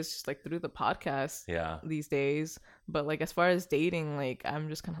too. Is just like through the podcast. Yeah. These days, but like as far as dating, like I'm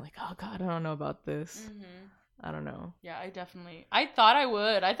just kind of like, oh god, I don't know about this. I don't know. Yeah, I thought I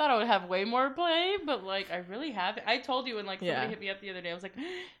would. I thought I would have way more play, but like I really haven't. I told you when like somebody hit me up the other day, I was like,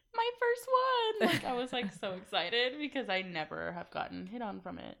 my first one. Like I was like so excited because I never have gotten hit on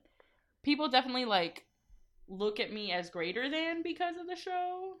from it. People definitely like look at me as greater than because of the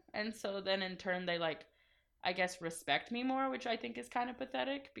show, and so then in turn they like, I guess, respect me more, which I think is kind of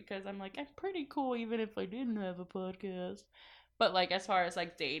pathetic because I'm like, I'm pretty cool even if I didn't have a podcast. But like as far as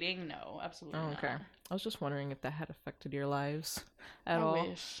like dating, no, absolutely okay. not. I was just wondering if that had affected your lives at all. I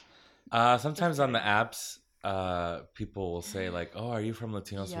wish. Sometimes on the apps, people will say like, "Oh, are you from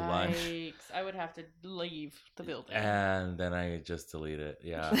Latinos for Lunch?" Yikes! I would have to leave the building. And then I just delete it.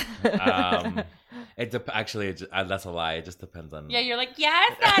 Yeah. That's a lie. It just depends on. Yeah, you're like,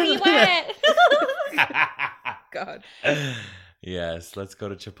 yes, Daddy, what? God. Yes, let's go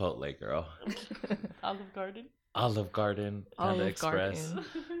to Chipotle, girl. Olive Garden. Olive Garden, Panda Olive Express, Garden.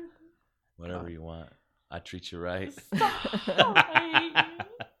 whatever you want. I treat you right.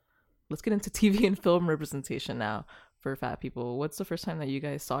 Let's get into TV and film representation now for fat people. What's the first time that you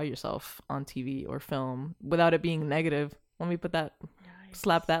guys saw yourself on TV or film without it being negative? Let me put that,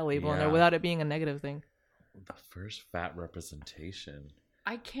 slap that label in there, without it being a negative thing. The first fat representation.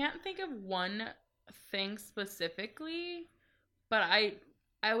 I can't think of one thing specifically, but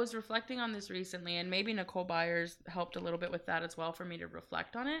I was reflecting on this recently, and maybe Nicole Byers helped a little bit with that as well for me to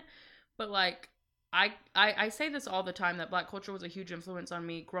reflect on it. But like, I say this all the time that Black culture was a huge influence on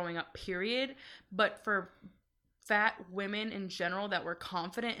me growing up, period. But for fat women in general that were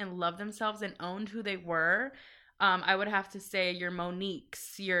confident and loved themselves and owned who they were, I would have to say your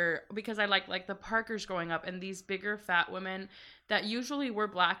Moniques, because I like the Parkers growing up, and these bigger fat women that usually were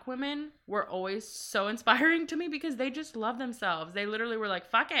Black women were always so inspiring to me because they just love themselves. They literally were like,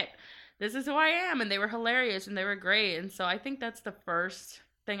 fuck it, this is who I am. And they were hilarious and they were great. And so I think that's the first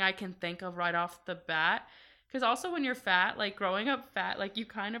thing I can think of right off the bat. Because also when you're fat, like growing up fat, like you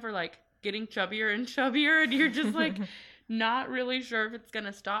kind of are like getting chubbier and chubbier, and you're just like not really sure if it's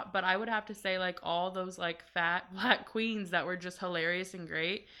gonna stop. But I would have to say like all those like fat Black queens that were just hilarious and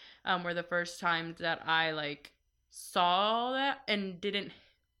great were the first times that I like saw that and didn't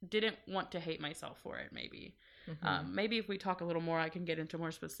want to hate myself for it. Maybe maybe if we talk a little more I can get into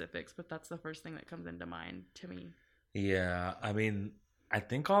more specifics, but that's the first thing that comes into mind to me. Yeah, I mean, I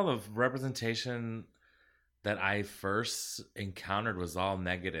think all the representation that I first encountered was all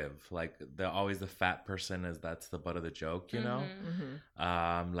negative. Like always the fat person that's the butt of the joke, you know?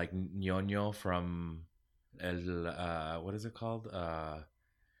 Like Ñoño from what is it called?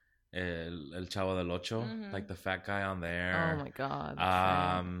 El Chavo del Ocho, like the fat guy on there. Oh my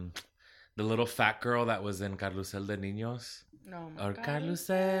god. The little fat girl that was in Carrusel de Niños. Or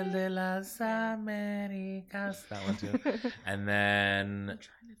Carrusel de las Américas. That one too. And then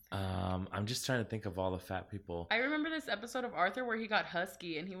I'm just trying to think of all the fat people. I remember this episode of Arthur where he got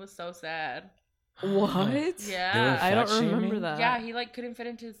husky and he was so sad. What? Yeah. I don't remember that. Yeah, he like couldn't fit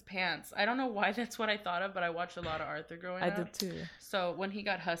into his pants. I don't know why that's what I thought of, but I watched a lot of Arthur growing up. I did too. So when he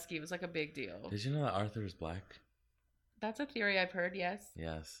got husky, it was like a big deal. Did you know that Arthur is Black? That's a theory I've heard, yes.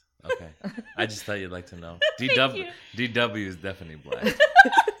 Yes. Okay. I just thought you'd like to know. DW is definitely Black.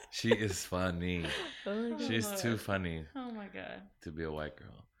 She is funny. Oh, she's too funny. Oh my god. To be a white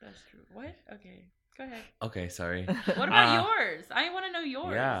girl. That's true. What? Okay. Go ahead. Okay, sorry. What about yours? I want to know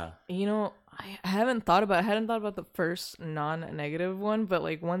yours. Yeah. You know, I hadn't thought about the first non-negative one, but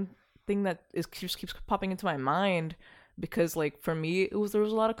like one thing that just keeps popping into my mind because like for me there was a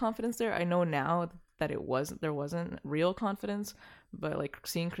lot of confidence there. I know now that there wasn't real confidence, but like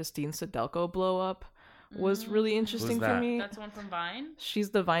seeing Christine Sedelko blow up was really interesting for me. That's one from Vine. She's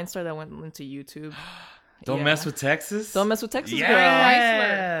the Vine star that went into YouTube. Don't mess with Texas. Don't mess with Texas, girl.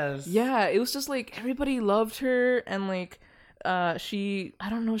 Yes. Yeah, it was just like everybody loved her, and like she, I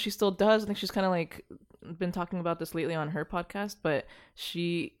don't know, she still does. I think she's kind of like been talking about this lately on her podcast, but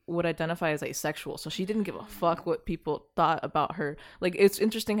she would identify as asexual, so she didn't give a fuck what people thought about her. Like, it's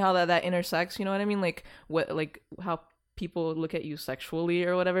interesting how that intersects, you know what I mean? Like what, like how people look at you sexually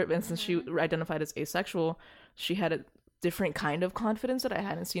or whatever. And since she identified as asexual, she had a different kind of confidence that I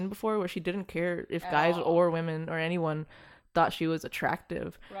hadn't seen before, where she didn't care if guys or women or anyone thought she was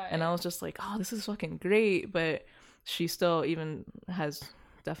attractive. Right. And I was just like, oh, this is fucking great. But she still even has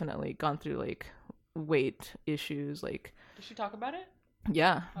definitely gone through like weight issues. Like, did she talk about it?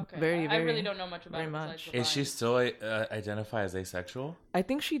 Yeah. Okay. Very, I really don't know much about it. Much. Is she still identify as asexual? I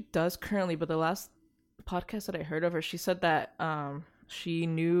think she does currently, but the last podcast that I heard of her, she said that she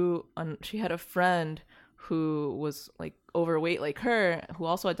knew she had a friend who was like overweight like her, who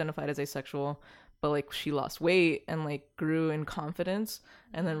also identified as asexual, but like she lost weight and like grew in confidence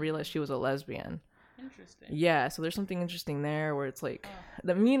and then realized she was a lesbian. Interesting. Yeah, so there's something interesting there where it's like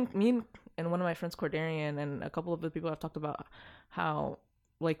that me and one of my friends, Cordarian, and a couple of the people I've talked about how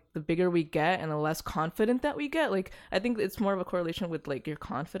like the bigger we get and the less confident that we get, like I think it's more of a correlation with like your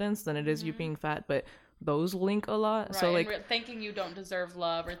confidence than it is you being fat, but those link a lot. Right. So like thinking you don't deserve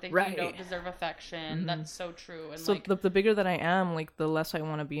love or thinking you don't deserve affection. That's so true. And so like, the bigger that I am, like the less I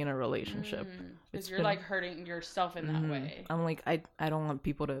want to be in a relationship. because you're like hurting yourself in that way. I'm like, I don't want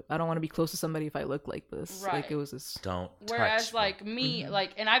I don't want to be close to somebody if I look like this. Right. Like it was this. Don't. Whereas touch like me,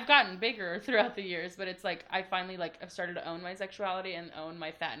 like, and I've gotten bigger throughout the years, but it's like I finally like I've started to own my sexuality and own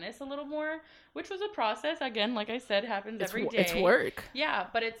my fatness a little more, which was a process. Again, like I said, happens every day. It's work. Yeah,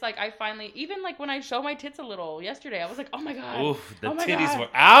 but it's like I finally, even like when I show my tits a little yesterday, I was like, oh my god, Oof, the oh my titties god. were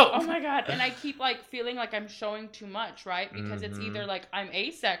out. Oh my god, and I keep like feeling like I'm showing too much, right? Because it's either like I'm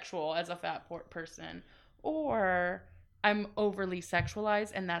asexual as a fat person, or I'm overly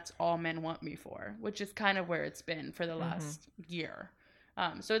sexualized, and that's all men want me for, which is kind of where it's been for the last year.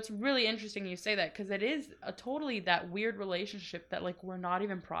 So it's really interesting you say that, because it is a totally that weird relationship that like we're not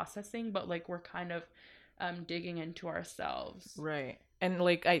even processing, but like we're kind of digging into ourselves. Right. And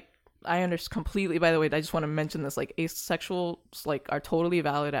like I understand completely. By the way, I just want to mention this, like asexuals like are totally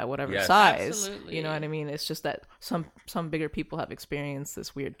valid at whatever size. Absolutely. You know what I mean? It's just that some bigger people have experienced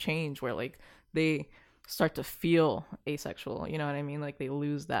this weird change where like they start to feel asexual. You know what I mean? Like they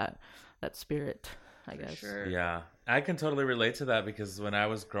lose that spirit, I guess. Sure. Yeah, I can totally relate to that, because when I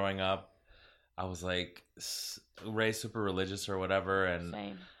was growing up, I was like raised super religious or whatever, and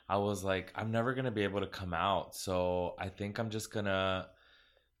Same. I was like, I'm never gonna be able to come out, so I think I'm just gonna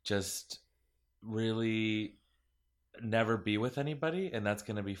really never be with anybody, and that's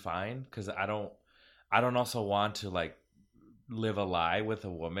gonna be fine, because I don't also want to like live a lie with a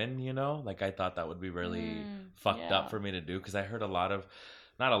woman, you know? Like I thought that would be really fucked up for me to do, because I heard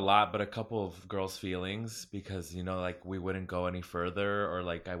not a lot, but a couple of girls' feelings, because, you know, like we wouldn't go any further, or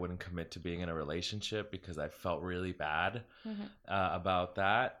like I wouldn't commit to being in a relationship because I felt really bad about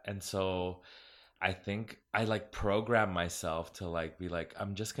that. And so I think I like programmed myself to like be like,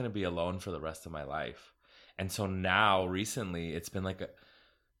 I'm just going to be alone for the rest of my life. And so now recently it's been like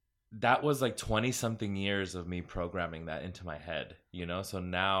that was like 20 something years of me programming that into my head, you know? So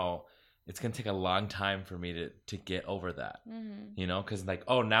now it's going to take a long time for me to get over that, you know? Because like,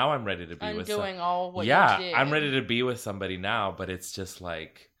 oh, now I'm ready to be with Undoing all what you did. I'm ready to be with somebody now, but it's just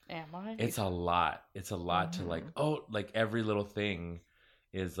like, am I? It's a lot. It's a lot to like, oh, like every little thing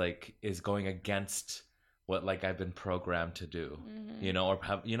is going against what like I've been programmed to do, you know, or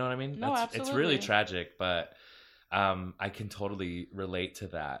you know what I mean? No, absolutely. It's really tragic, but I can totally relate to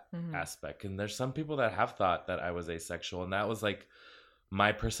that aspect. And there's some people that have thought that I was asexual, and that was like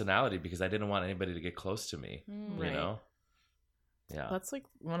my personality, because I didn't want anybody to get close to me, you know? Yeah. That's like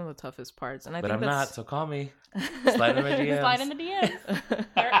one of the toughest parts. And but think I'm not, so call me. Slide in my DMs. Slide in the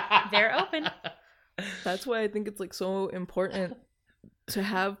DMs. They're open. That's why I think it's like so important to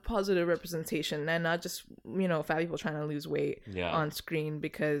have positive representation, and not just, you know, fat people trying to lose weight on screen,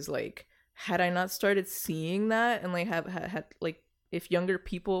 because like had I not started seeing that, and like have had like, if younger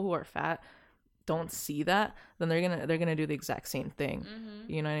people who are fat don't see that, then they're gonna do the exact same thing.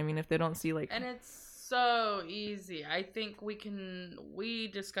 You know what I mean? If they don't see like, and it's so easy. I think we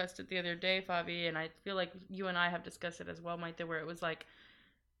discussed it the other day, Fabi, and I feel like you and I have discussed it as well, Maite, where it was like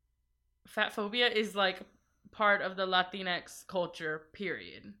fat phobia is like part of the Latinx culture,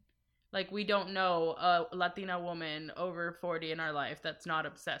 period. Like, we don't know a Latina woman over 40 in our life that's not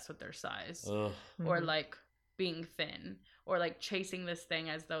obsessed with their size Ugh. or Mhm. like being thin or like chasing this thing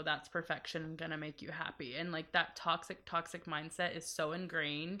as though that's perfection and gonna make you happy. And like that toxic mindset is so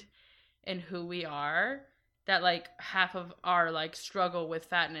ingrained in who we are that like half of our like struggle with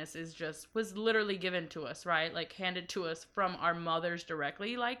fatness was literally given to us, right? Like handed to us from our mothers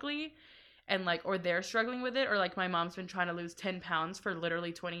directly, likely. And like, or they're struggling with it, or like my mom's been trying to lose 10 pounds for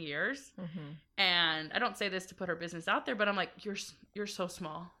literally 20 years. Mhm. And I don't say this to put her business out there, but I'm like, you're so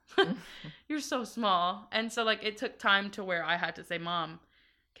small. You're so small. And so like it took time to where I had to say, Mom,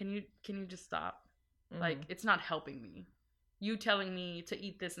 can you just stop? Like, Mhm. it's not helping me. You telling me to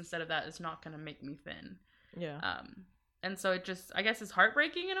eat this instead of that is not going to make me thin. Yeah. And so it just, I guess, is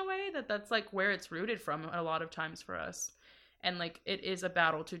heartbreaking in a way that's like where it's rooted from a lot of times for us. And like it is a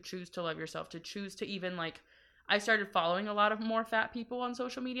battle to choose to love yourself, to choose to even like, I started following a lot of more fat people on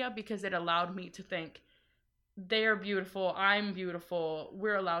social media because it allowed me to think they are beautiful, I'm beautiful,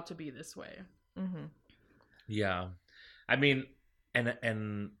 we're allowed to be this way. Mhm. Yeah. I mean,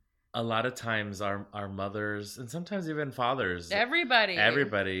 and a lot of times our mothers and sometimes even fathers,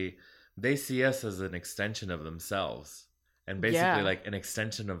 everybody, they see us as an extension of themselves. And basically Yeah. like an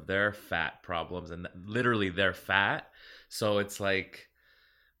extension of their fat problems, and literally they're fat. So it's like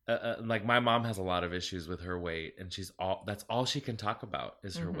my mom has a lot of issues with her weight, and that's all she can talk about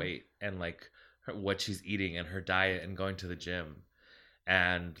is her Mhm. weight and like what she's eating and her diet and going to the gym.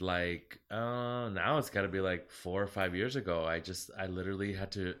 And like now it's got to be like 4 or 5 years ago, I literally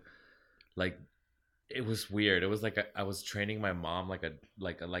had to, like, it was weird. It was like I was training my mom like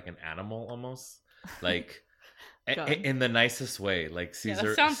an animal almost, like God. in the nicest way. Like Yeah, Caesar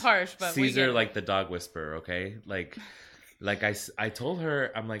that sounds harsh, but we get Caesar, it. like the dog whisperer. Okay, like I told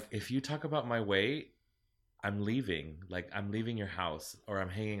her, I'm like, if you talk about my weight, I'm leaving. Like, I'm leaving your house, or I'm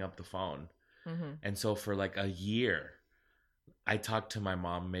hanging up the phone. Mhm. And so for like a year, I talked to my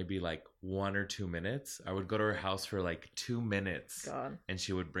mom maybe like 1 or 2 minutes. I would go to her house for like 2 minutes, God. and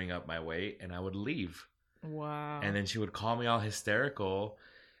she would bring up my weight, and I would leave. Wow. And then she would call me all hysterical,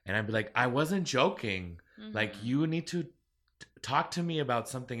 and I'd be like, I wasn't joking. Like, Mhm. you need to talk to me about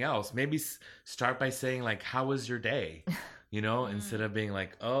something else. Maybe start by saying like, how was your day? You know, instead of being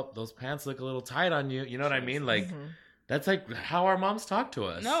like, oh, those pants look a little tight on you. You know what I mean? Like, Mhm. that's like how our moms talk to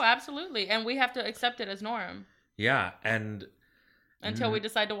us. No, absolutely. And we have to accept it as norm Yeah. And until we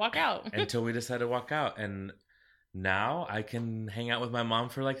decide to walk out. until we decide to walk out. And now I can hang out with my mom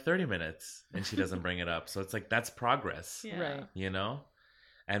for like 30 minutes and she doesn't bring it up. So it's like, that's progress, Yeah. Right. you know?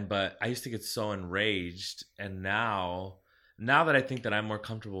 But I used to get so enraged. And now that I think that I'm more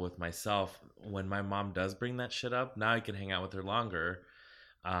comfortable with myself, when my mom does bring that shit up, now I can hang out with her longer.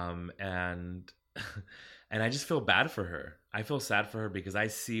 And and I just feel bad for her. I feel sad for her because I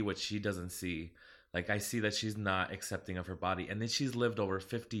see what she doesn't see. Like, I see that she's not accepting of her body. And then she's lived over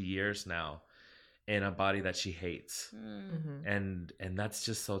 50 years now in a body that she hates. Mm, Mhm. And that's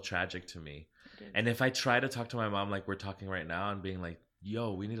just so tragic to me. it is. And if I try to talk to my mom like we're talking right now and being like,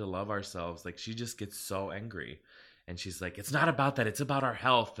 yo, we need to love ourselves, like, she just gets so angry. And she's like, it's not about that. It's about our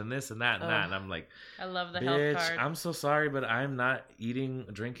health and this and that and that. And I'm like, I love the bitch, health card. I'm so sorry, but I'm not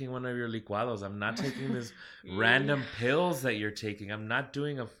drinking one of your licuados. I'm not taking this random pills that you're taking. I'm not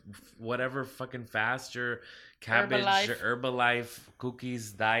doing whatever fucking fast your cabbage, Herbalife. Herbalife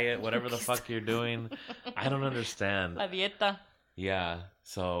cookies diet, whatever the fuck you're doing. I don't understand. La dieta. Yeah.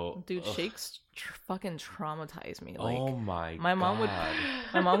 So, Dude, ugh. shakes fucking traumatize me. Like, Oh my my mom would God.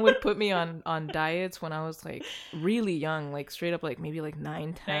 my mom would put me on diets when I was like really young, like straight up like maybe like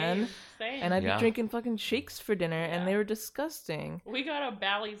 9, 10. Same. And I'd Yeah. be drinking fucking shakes for dinner and Yeah. they were disgusting. We got a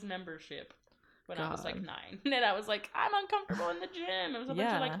Bally's membership when I was like God. 9. And I was like, I'm uncomfortable in the gym. It was a bunch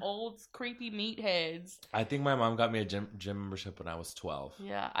of like Yeah. old, creepy meatheads. I think my mom got me a gym membership when I was 12.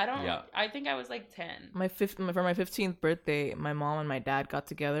 Yeah, I don't. Yeah. I think I was like 10. For my 15th birthday, my mom and my dad got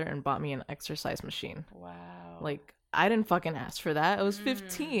together and bought me an exercise machine. Wow. Like, I didn't fucking ask for that. I was Mm.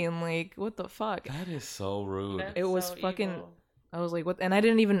 15. Like, what the fuck? That is so rude. That's it was so fucking- evil. I was like, what? And I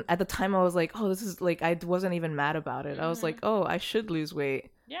didn't even, at the time, I was like, oh, this is like, I wasn't even mad about it. I was Mhm. like, oh, I should lose weight.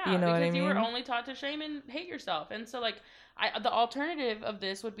 Yeah, You know what I because you were mean? only taught to shame and hate yourself, and so like, the alternative of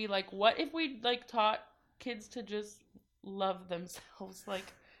this would be like, what if we like taught kids to just love themselves like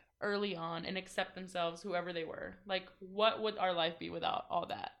early on and accept themselves, whoever they were? Like, what would our life be without all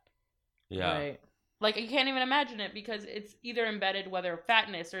that? Yeah. Right. Like, you can't even imagine it because it's either embedded, whether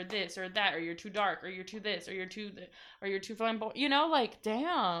fatness or this or that, or you're too dark, or you're too this, or you're too flamboyant. You know, like,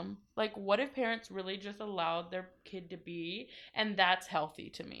 damn. Like, what if parents really just allowed their kid to be, and that's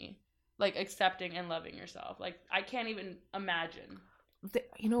healthy to me? Like, accepting and loving yourself. Like, I can't even imagine.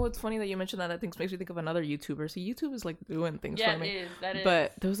 You know what's funny that you mentioned that? That things makes me think of another YouTuber. So YouTube is like doing things Yeah, for me. it is. That is.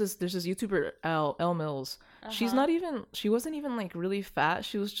 But there's this YouTuber Elle Mills. She wasn't even like really fat.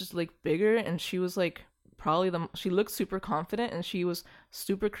 She was just like bigger, and she was like she looked super confident, and she was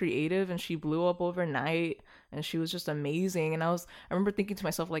super creative, and she blew up overnight, and she was just amazing. And I remember thinking to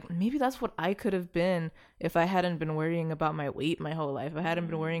myself, like, maybe that's what I could have been if I hadn't been worrying about my weight my whole life. If I hadn't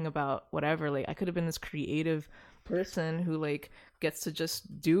been worrying about whatever, like I could have been this creative person who like gets to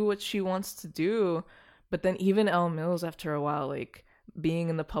just do what she wants to do. But then even Elle Mills, after a while, like being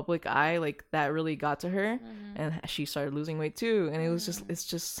in the public eye, like that really got to her, and she started losing weight too. And it's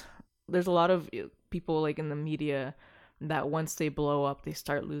just there's a lot of people like in the media that once they blow up they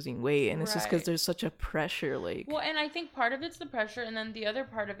start losing weight, and it's just because there's such a pressure. Like, well, and I think part of it's the pressure, and then the other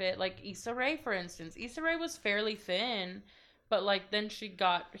part of it, like Issa Rae, for instance. Issa Rae was fairly thin, but like then she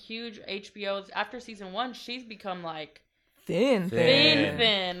got huge. HBO after season 1, she's become like thin,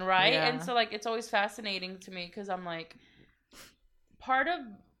 right? Yeah. And so like it's always fascinating to me because I'm like, part of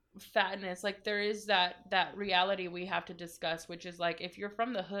fatness, like there is that reality we have to discuss, which is like if you're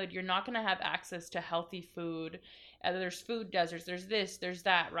from the hood, you're not going to have access to healthy food. There's food deserts, there's this, there's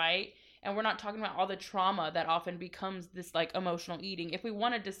that, right? And we're not talking about all the trauma that often becomes this like emotional eating. If we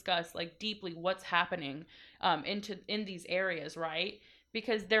want to discuss like deeply what's happening in these areas, right?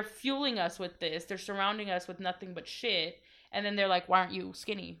 Because they're fueling us with this, they're surrounding us with nothing but shit, and then they're like, why aren't you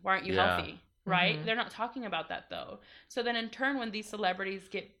skinny, why aren't you healthy, right? They're not talking about that though. So then in turn, when these celebrities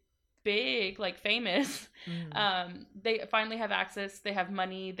get big, like famous, they finally have access, they have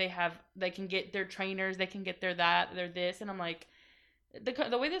money, they can get their trainers, they can get their this, and I'm like,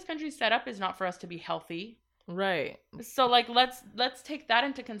 the way this country's set up is not for us to be healthy, right? So like let's take that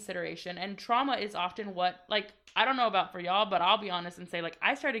into consideration. And trauma is often what, like, I don't know about for y'all, but I'll be honest and say, like,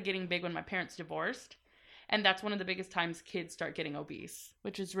 I started getting big when my parents divorced, and that's one of the biggest times kids start getting obese,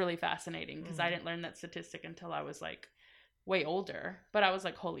 which is really fascinating because I didn't learn that statistic until I was like way older. But I was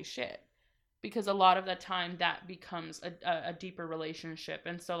like, holy shit, because a lot of the time that becomes a deeper relationship.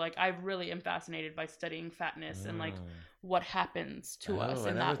 And so like I really am fascinated by studying fatness and like what happens to us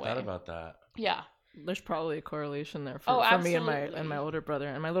in that way. I never thought about that. Yeah. There's probably a correlation there for me and my older brother.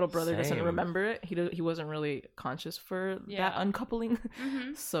 And my little brother doesn't remember it. He wasn't really conscious for that uncoupling.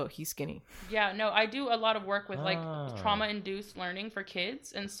 So he's skinny. Yeah, no, I do a lot of work with like trauma-induced learning for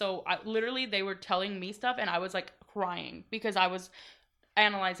kids. And so literally they were telling me stuff and I was like crying because I was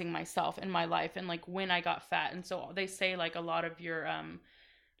analyzing myself in my life and like when I got fat. And so they say like a lot of your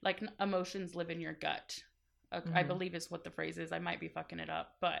like emotions live in your gut. I believe is what the phrase is. I might be fucking it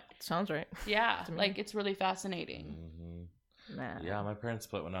up, but sounds right. Yeah, like it's really fascinating. Yeah, my parents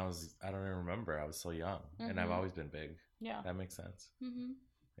split when I don't even remember. I was so young, and I've always been big. Yeah, that makes sense.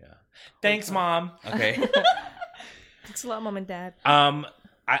 Yeah. Thanks, Mom. Okay. Thanks a lot, Mom and Dad.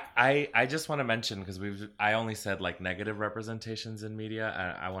 I just want to mention because I only said like negative representations in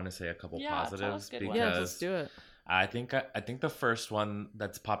media. I want to say a couple positives because let's do it. I think the first one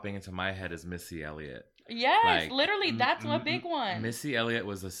that's popping into my head is Missy Elliott. Yes, like, literally, that's a big one. Missy Elliott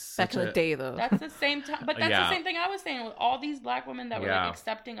was back in the day, though. That's the same time, but that's the same thing I was saying with all these black women that were like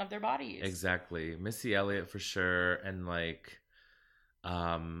accepting of their bodies. Exactly, Missy Elliott for sure, and like,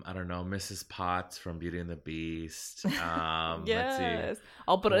 I don't know, Mrs. Potts from Beauty and the Beast. Yes, let's see.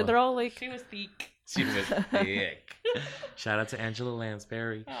 But they're all like she was peak. She was thick. Shout out to Angela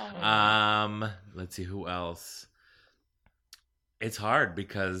Lansbury. Let's see who else. It's hard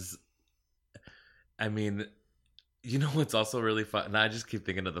because, I mean, you know what's also really fun? And I just keep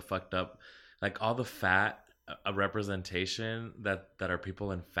thinking of the fucked up, like all the fat representation that are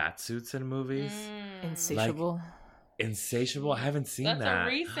people in fat suits in movies. Insatiable. Like, Insatiable. I haven't seen that. That's a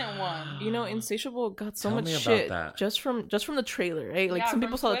recent one. You know, Insatiable got so much shit just from the trailer, right? Like some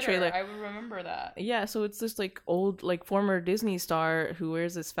people saw the trailer. I remember that. Yeah, so it's this like old like former Disney star who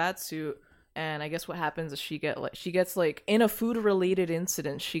wears this fat suit, and I guess what happens is she gets like in a food related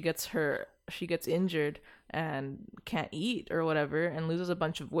incident, she gets injured and can't eat or whatever and loses a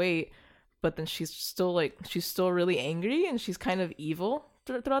bunch of weight, but then she's still really angry and she's kind of evil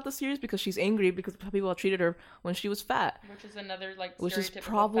throughout the series because she's angry because people treated her when she was fat, which is another like which is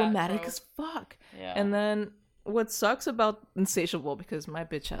problematic as fuck. Yeah. And then what sucks about Insatiable, because my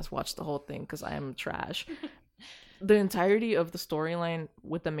bitch ass watched the whole thing because I am trash. The entirety of the storyline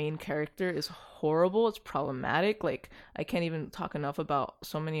with the main character is horrible. It's problematic. Like, I can't even talk enough about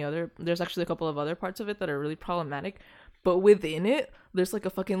so many there's actually a couple of other parts of it that are really problematic, but within it there's like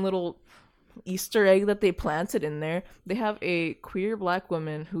a fucking little Easter egg that they planted in there. They have a queer black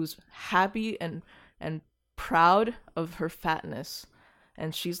woman who's happy and proud of her fatness,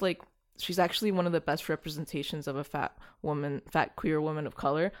 and she's like she's actually one of the best representations of a fat queer woman of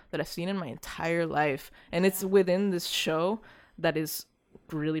color that I've seen in my entire life. And it's within this show that is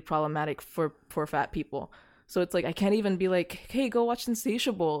really problematic for fat people. So it's like, I can't even be like, hey, go watch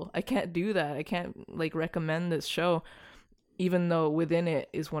Insatiable. I can't do that. I can't like recommend this show, even though within it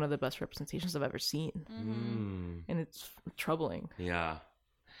is one of the best representations I've ever seen. And it's troubling. Yeah.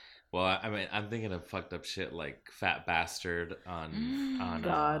 Well, I mean, I'm thinking of fucked up shit like Fat Bastard on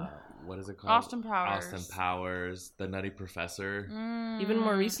God. What is it called? Austin Powers, The Nutty Professor, Even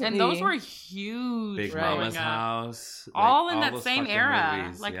more recently. And those were huge. Big Right. Mama's growing up. House, All like, in that those same fucking era,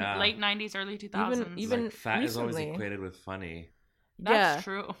 movies, like yeah. late 90s, early 2000s. even Like, fat is always recently. equated with funny. That's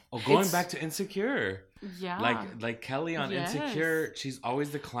true. Oh, going It's- back to Insecure, Yeah. like Kelly on Yes. Insecure, she's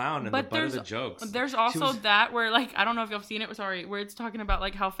always the clown and But the butt of there's- the jokes. There's She also was- that where, like, I don't know if you've seen it, where it's talking about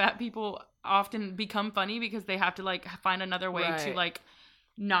like how fat people often become funny because they have to like find another way to Right. like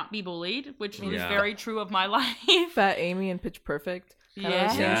not be bullied, which is Yeah. very true of my life. Fat Amy and Pitch Perfect. Kind of the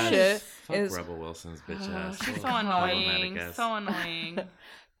same Yes. shit. Fuck Is Rebel Wilson's bitch ass. She's so Problematic annoying. ass. So annoying.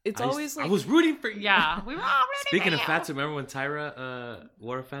 it's I used- always I like was rooting for you. Yeah. We were all ready Speaking for of you. fat suit, remember when Tyra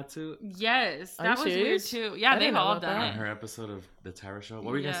wore a fat suit Yes. Are That you was serious? weird too. Yeah, I they've didn't know all about done that. on it. her episode of the Tyra Show? What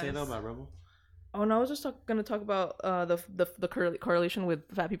were you gonna say though Yes. about Rebel? Oh no, I was just gonna talk about the correlation with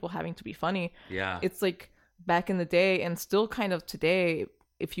fat people having to be funny. Yeah, It's like back in the day, and still kind of today.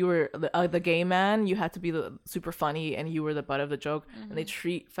 If you were the gay man, you had to be the super funny, and you were the butt of the joke. And they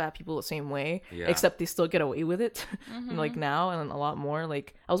treat fat people the same way, Yeah. except they still get away with it. Like now, and a lot more.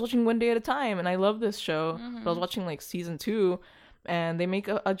 Like I was watching One Day at a Time, and I love this show. But I was watching like season 2, and they make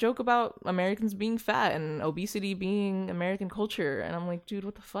a joke about Americans being fat and obesity being American culture, and I'm like, dude,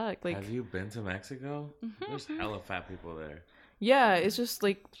 what the fuck? Like, have you been to Mexico? There's hella fat people there. yeah, it's just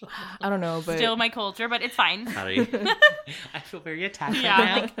like I don't know, but Still my culture, but it's fine. How do you? I feel very attacked. Yeah,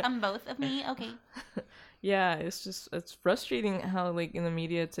 right now. like both of me. Okay. yeah, it's frustrating how like in the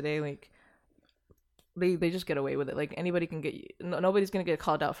media today, like they just get away with it. Like anybody can nobody's gonna get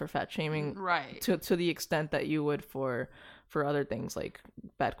called out for fat shaming Right. to the extent that you would for other things like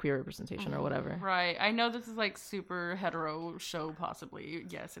bad queer representation or whatever. Right. I know this is like super hetero show, possibly.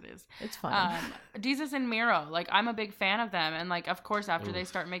 Yes, it is. It's fine. Jesus and Miro, like I'm a big fan of them, and like of course after they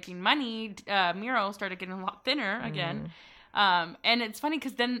start making money, Miro started getting a lot thinner again. And it's funny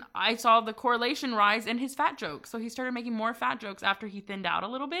because then I saw the correlation rise in his fat jokes, so he started making more fat jokes after he thinned out a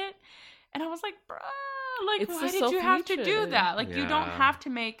little bit, and I was like, bruh, like It's why the did you have to do self-hatred. that? Like you don't Yeah. have to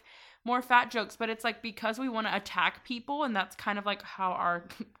make more fat jokes, but it's like because we want to attack people, and that's kind of like how our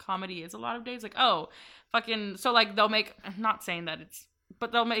comedy is a lot of days. Like, oh, fucking, so like they'll make, I'm not saying that it's,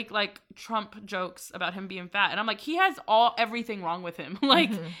 but they'll make like Trump jokes about him being fat, and I'm like, he has everything wrong with him,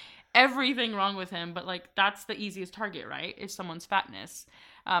 like everything wrong with him, but like that's the easiest target, right? Is someone's fatness.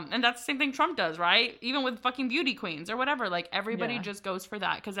 And that's the same thing Trump does, right? Even with fucking beauty queens or whatever, like everybody Yeah. just goes for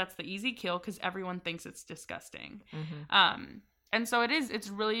that because that's the easy kill because everyone thinks it's disgusting. Mm-hmm. And so it's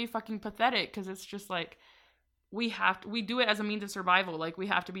really fucking pathetic because it's just like we do it as a means of survival. Like we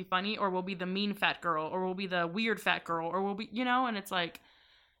have to be funny, or we'll be the mean fat girl, or we'll be the weird fat girl, or we'll be, and it's like,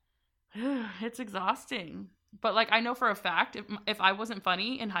 it's exhausting. But like, I know for a fact, if I wasn't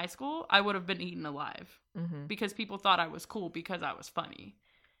funny in high school, I would have been eaten alive Mm-hmm. because people thought I was cool because I was funny.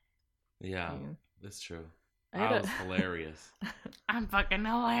 Yeah, Yeah. that's true. I had I a- was hilarious. I'm fucking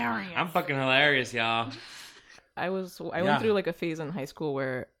hilarious. I'm fucking hilarious, y'all. I Yeah. went through like a phase in high school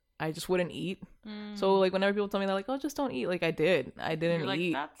where I just wouldn't eat. So like whenever people tell me that, like, oh, just don't eat, like I didn't You're like,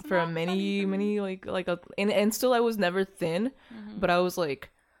 eat "That's for not funny to me." and still I was never thin, Mm-hmm. but I was like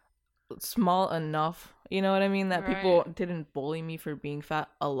small enough, you know what I mean, that people Right. didn't bully me for being fat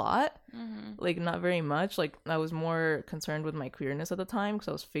a lot, like not very much. Like I was more concerned with my queerness at the time because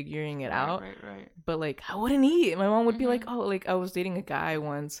I was figuring it out. Right. But like I wouldn't eat. My mom would be like, oh, like I was dating a guy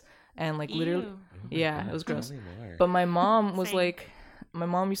once, and like literally, Ew. yeah, it was gross. Tell me more. But my mom was Same. like, my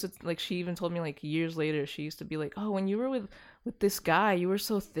mom used to like, she even told me like years later, she used to be like, oh, when you were with this guy, you were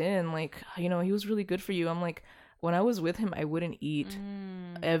so thin, like, he was really good for you. I'm like, when I was with him, I wouldn't eat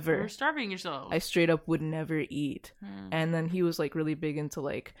ever. You're starving yourself. I straight up would never eat. Hmm. And then he was like really big into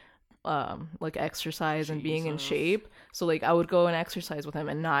like exercise and being in Jesus. shape. So like I would go and exercise with him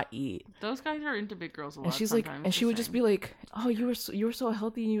and not eat. Those guys are into big girls a lot. And she's like, sometimes, and she would just same. be like, "Oh, you were so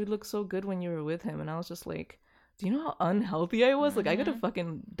healthy and you would look so good when you were with him." And I was just like, "Do you know how unhealthy I was? Like I could have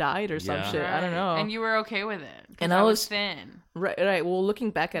fucking died or some Yeah. shit. I don't Right. know." And you were okay with it. 'Cause And I I was was- thin. right. Well,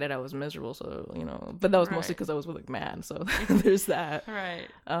 looking back at it, I was miserable. So but that was mostly Right. because I was with a man. So there's that. Right.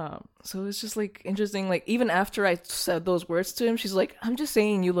 So it's just like interesting. Like even after I said those words to him, she's like, "I'm just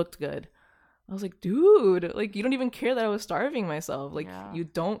saying you looked good." I was like, dude, like, you don't even care that I was starving myself. Like, Yeah. you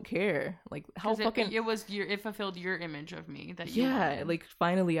don't care. Like, how 'Cause fucking... it fulfilled your image of me that you Yeah, wanted. like,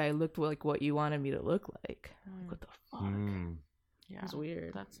 finally I looked like what you wanted me to look like. Like, what the fuck? Mm. yeah, It's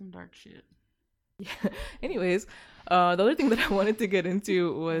weird. That's some dark shit. Yeah. Anyways, the other thing that I wanted to get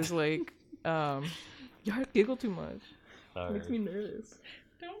into was, like, y'all giggle too much. It makes me nervous.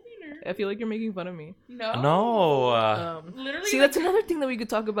 Don't be nervous. I feel like you're making fun of me. No. Literally. See, that's another thing that we could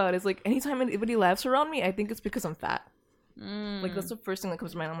talk about is, like, anytime anybody laughs around me, I think it's because I'm fat. Like, that's the first thing that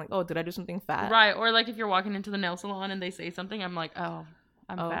comes to mind. I'm like, oh, did I do something fat? right. Or like if you're walking into the nail salon and they say something, I'm like, oh,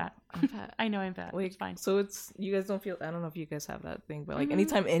 I'm fat. I'm fat. I know I'm fat. Like, It's fine. so it's, you guys don't feel, I don't know if you guys have that thing, but like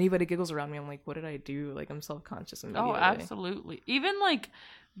anytime anybody giggles around me, I'm like, what did I do? Like, I'm self-conscious immediately. Oh, absolutely. Even like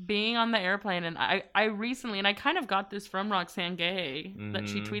being on the airplane, and I recently, and I kind of got this from Roxanne Gay that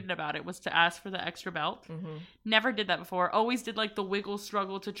she tweeted about it, was to ask for the extra belt. Never did that before. Always did like the wiggle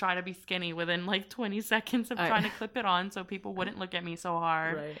struggle to try to be skinny within like 20 seconds of trying to clip it on so people wouldn't look at me so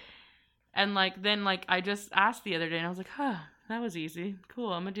hard. Right. And like then like I just asked the other day and I was like, huh, that was easy.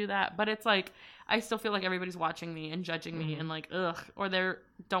 Cool, I'm gonna do that. But it's like I still feel like everybody's watching me and judging me and like, ugh, or they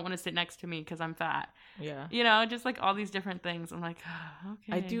don't want to sit next to me because I'm fat. Yeah. You know, just like all these different things. I'm like,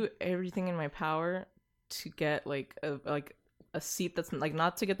 okay. I do everything in my power to get like a seat that's like,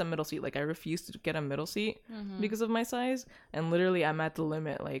 not to get the middle seat. Like, I refuse to get a middle seat because of my size. And literally I'm at the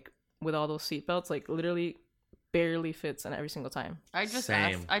limit, like with all those seat belts, like literally barely fits in every single time. I just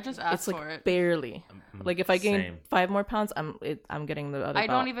Same. asked It's like for it. barely. Like, if I gain Same. 5 more pounds, I'm getting the other I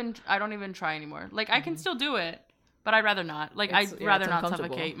belt. don't even try anymore. Like I can still do it, but I'd rather not. Like It's- I'd yeah, rather it's not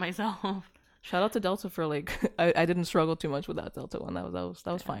uncomfortable. suffocate myself. Shout out to Delta for like I didn't struggle too much with that Delta one. That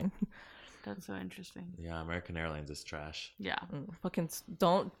was fine. That's so interesting. Yeah, American Airlines is trash. Yeah. Fucking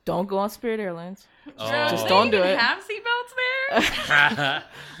don't go on Spirit Airlines. Oh. Just They don't do even it. have seatbelts there?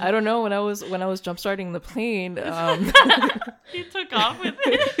 I don't know, when I was jump starting the plane, He took off with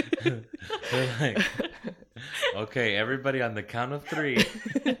it. They're like, okay, everybody on the count of 3.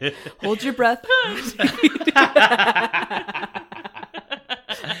 hold your breath.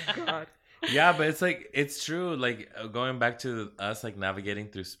 Yeah, but it's like, it's true. Like, going back to us, like navigating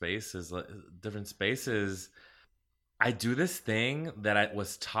through spaces, like, different spaces. I do this thing that I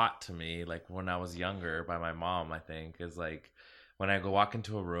was taught to me, like when I was younger by my mom, I think, is like, when I go walk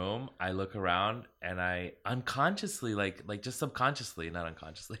into a room, I look around and I unconsciously, like just subconsciously, not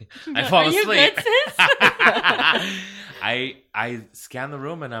unconsciously, I fall Are you asleep. good, sis? I scan the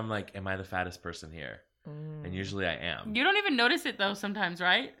room and I'm like, am I the fattest person here? And usually I am. You don't even notice it though sometimes,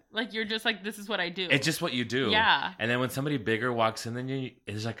 right? Like you're just like, this is what I do. It's just what you do. Yeah. And then when somebody bigger walks in, then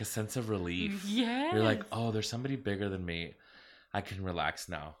there's like a sense of relief. Yes. You're like, oh, there's somebody bigger than me. I can relax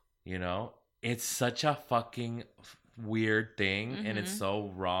now. You know? It's such a fucking weird thing, and it's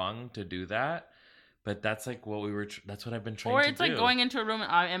so wrong to do that. But that's like what that's what I've been trained or to do. it's like going into a room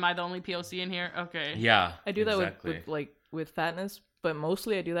and am I the only POC in here? Okay. Yeah. I do that exactly. with fatness, but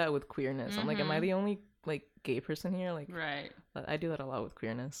mostly I do that with queerness. I'm like, am I the only like gay person here? Like, Right. I do that a lot with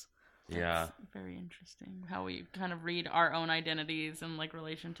queerness. Yeah. Very interesting how we kind of read our own identities in like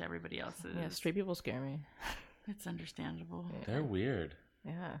relation to everybody else's. Yeah, straight people scare me. It's understandable. They're weird.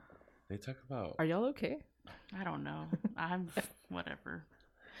 Yeah. They talk about. Are y'all okay? I don't know. I'm whatever.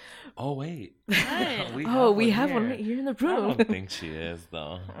 Oh wait. Oh, we have one right here in the I room. don't think she is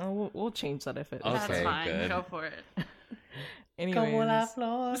though. We'll change that if it. Okay, That's fine. good. Go for it. Anyways,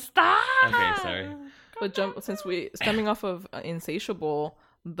 Stop. Okay, sorry. but since we stemming off of Insatiable,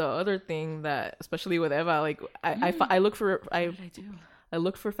 the other thing that, especially with Eva, like I look for What did I do? I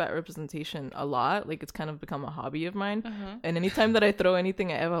look for fat representation a lot. Like, it's kind of become a hobby of mine. And anytime that I throw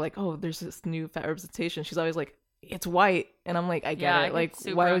anything at Eva, like, oh, there's this new fat representation, she's always like, it's white. And I'm like, I get it. Like,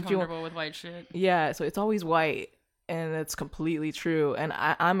 super why would you? uncomfortable with white shit? Yeah, so it's always white, and it's completely true. And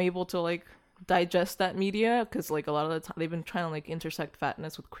I'm able to like digest that media because like a lot of the time they've been trying to like intersect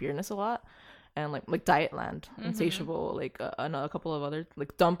fatness with queerness a lot. And like Dietland, Insatiable, like a couple of other,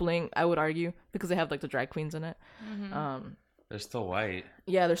 like Dumpling, I would argue, because they have like the drag queens in it. They're still white.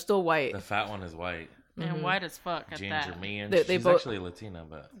 Yeah, they're still white. The fat one is white. And white as fuck at Ginger that. Man. They She's both- actually Latina,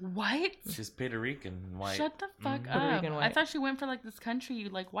 but What? she's Puerto Rican white. Shut the fuck Puerto up. Rican I white. thought she went for like this country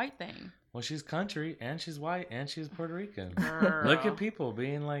like white thing. Well, she's country and she's white and she's Puerto Rican. Girl. Look at people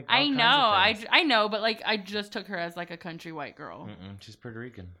being like. all I kinds know, of things. I know, but like I just took her as like a country white girl. She's Puerto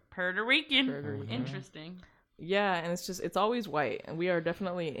Rican. Puerto Rican. Puerto Rican. Interesting. Yeah, and it's always white, and we are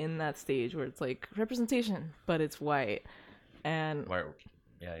definitely in that stage where it's like representation, but it's white. And White.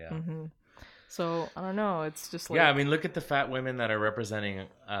 Yeah, yeah. So I don't know. It's just like Yeah, I mean, look at the fat women that are representing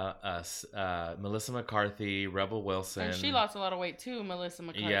us: Melissa McCarthy, Rebel Wilson. And she lost a lot of weight too, Melissa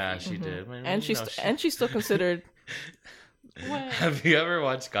McCarthy. Yeah, she did. I mean, and you she's still considered. What? Have you ever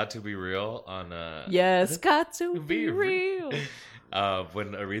watched Got to Be Real on? Yes, got to be real.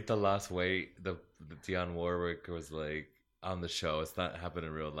 When Aretha lost weight, the Dionne Warwick was like on the show. It's not happening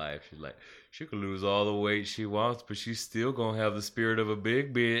in real life. She's like, she could lose all the weight she wants, but she's still gonna have the spirit of a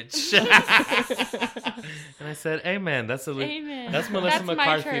big bitch. And I said, "Amen." Amen. That's Melissa That's my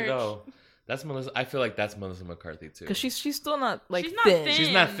McCarthy church. though. That's Melissa. I feel like that's Melissa McCarthy too. Because she's still not like She's not thin.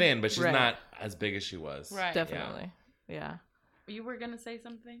 She's not thin, but she's Right. not as big as she was. Right. Definitely. Yeah. You were gonna say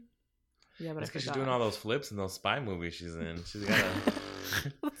something? Yeah, but That's I because she's forgot. doing all those flips in those spy movies she's in. She's got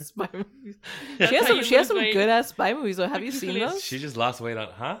a. spy movies. That's She has how some. you She has lose some weight. good ass spy movies. Though, have you seen Ridiculous. those? She just lost weight on,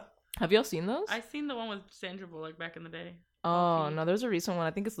 huh? Have y'all seen those? I seen the one with Sandra Bullock back in the day. Oh Feet. no, there's a recent one.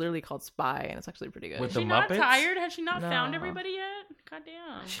 I think it's literally called Spy, and it's actually pretty good. With Is the she not Muppets? tired? Has she not found No. everybody yet? God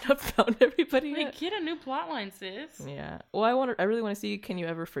damn. She not found everybody Like, yet. get a new plot line, sis. Yeah. Well, I really want to see Can You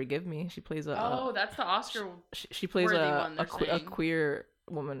Ever Forgive Me? She plays a. Oh, that's the Oscar. she plays worthy a one, they're a saying. queer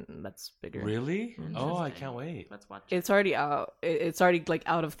woman that's bigger. Really? Mm-hmm. Oh, I Interesting. can't wait. Let's watch it. It's already out. It's already like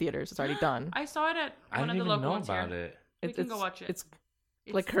out of theaters. It's already done. I saw it at I one didn't of the even local know ones about here. it. We can go watch it. It's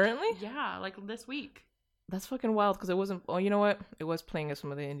like currently? Yeah, like this week. That's fucking wild because it wasn't. Oh, you know what? It was playing at some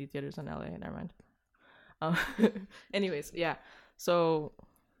of the indie theaters in LA. Never mind. Anyways, yeah. So,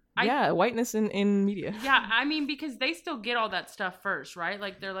 yeah, whiteness in media. Yeah, I mean, because they still get all that stuff first, right?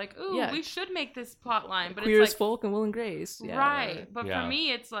 Like, they're like, ooh, Yeah. we should make this plot line. But Queer as it's like, folk and Will and Grace. Yeah, right. But Yeah. for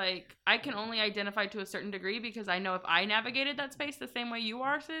me, it's like, I can only identify to a certain degree because I know if I navigated that space the same way you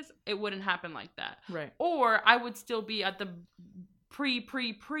are, sis, it wouldn't happen like that. Right. Or I would still be at the pre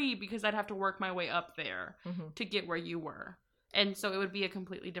because I'd have to work my way up there Mhm. to get where you were. And so it would be a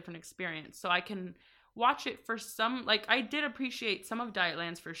completely different experience. So I can watch it for some, like, I did appreciate some of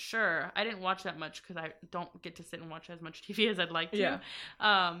Dietlands for sure. I didn't watch that much because I don't get to sit and watch as much TV as I'd like to. Yeah.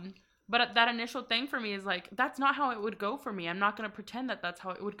 But that initial thing for me is like, that's not how it would go for me. I'm not going to pretend that that's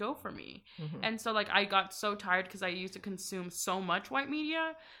how it would go for me. Mhm. And so, like, I got so tired because I used to consume so much white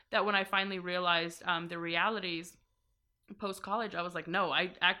media that when I finally realized the realities post-college, I was like, no,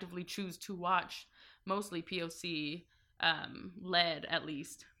 I actively choose to watch mostly POC led, at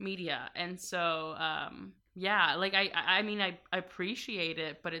least, media. And so, yeah, like, I mean, I appreciate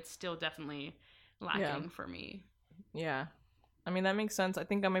it, but it's still definitely lacking for me. Yeah. I mean, that makes sense. I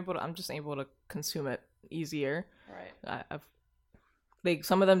think I'm just able to consume it easier. Right.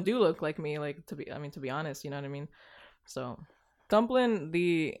 Some of them do look like me, like, to be honest, you know what I mean? So, Dumplin',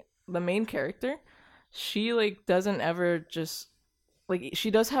 the main character, she, like, doesn't ever just, like,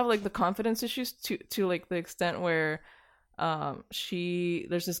 she does have, like, the confidence issues to like, the extent where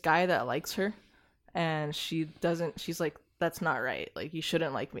there's this guy that likes her, and she's like, that's not right. Like, you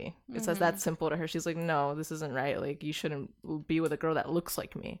shouldn't like me. It's that simple to her. She's like, no, this isn't right. Like, you shouldn't be with a girl that looks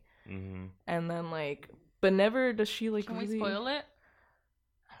like me. Mm-hmm. And then, like, but never does she, like, Can really... we spoil it?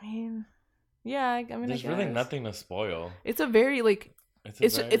 I mean, yeah, I mean, There's I really guess. nothing to spoil. It's a very, like,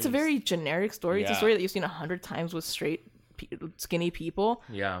 it's a very very generic story. It's a Yeah. story that you've seen 100 times with straight, skinny people.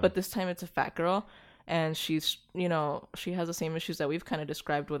 Yeah. But this time it's a fat girl. And she's, you know, she has the same issues that we've kind of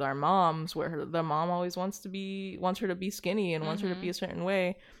described with our moms, where the mom always wants her to be skinny and wants her to be a certain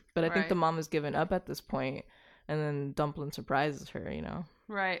way. But I think the Right. mom has given up at this point, and then Dumplin' surprises her, you know.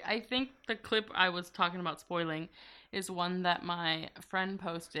 Right. I think the clip I was talking about spoiling is one that my friend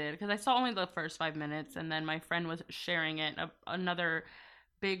posted because I saw only the first 5 minutes, and then my friend was sharing it. Another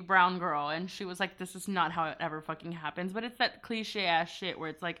big brown girl, and she was like, "This is not how it ever fucking happens." But it's that cliche ass shit where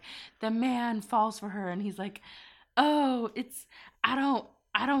it's like the man falls for her, and he's like, "Oh, it's I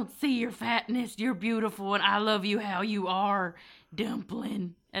don't see your fatness. You're beautiful, and I love you how you are,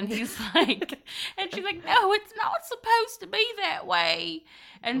 Dumpling." And he's like, and she's like, "No, it's not supposed to be that way."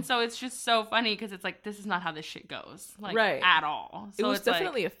 And so it's just so funny because it's like, this is not how this shit goes, like, Right. at all. So It was it's like-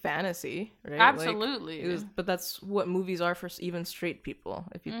 definitely a fantasy, right? Absolutely. Like, but that's what movies are for even straight people,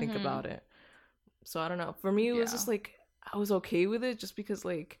 if you think Mhm. about it. So I don't know. For me, it was Yeah. just like, I was okay with it just because,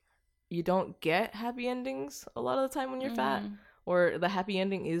 like, you don't get happy endings a lot of the time when you're fat, Mhm. or the happy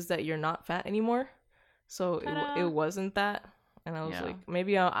ending is that you're not fat anymore. So Ta-da. it wasn't that. And I was Yeah. like,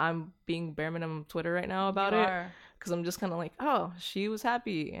 maybe I'm being bare minimum Twitter right now about You it. are. Because I'm just kind of like, oh, she was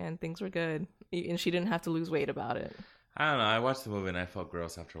happy and things were good. And she didn't have to lose weight about it. I don't know. I watched the movie and I felt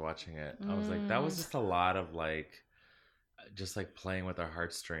gross after watching it. I was like, that was just a lot of like, just like playing with our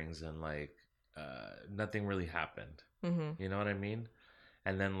heartstrings and like, nothing really happened. Mm-hmm. You know what I mean?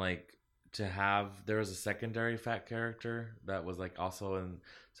 And then like there was a secondary fat character that was like also in.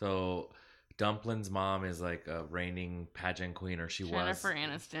 So Dumpling's mom is like a reigning pageant queen, or she Jennifer was.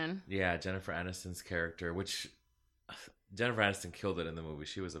 Aniston. Yeah, Jennifer Aniston's character, which Jennifer Aniston killed it in the movie.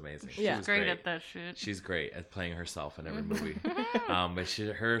 She was amazing. She Yeah. was Great at that shit. She's great at playing herself in every movie. But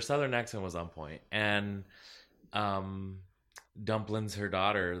her Southern accent was on point. And Dumpling's her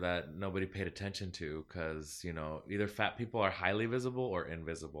daughter that nobody paid attention to because, you know, either fat people are highly visible or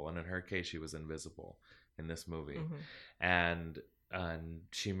invisible. And in her case, she was invisible in this movie. And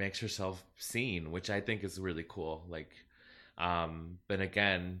she makes herself seen, which I think is really cool. Like, but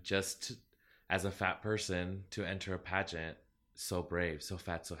again, just as a fat person to enter a pageant, so brave, so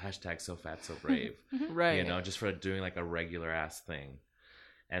fat, so hashtag so fat, so brave. Right. You know, just for doing like a regular ass thing.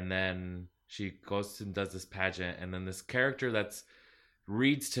 And then she goes and does this pageant, and then this character that's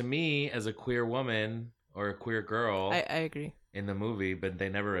reads to me as a queer woman or a queer girl I agree. in the movie, but they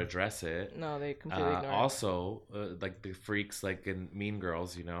never address it. No, they completely ignore it. Also, like the freaks, like in Mean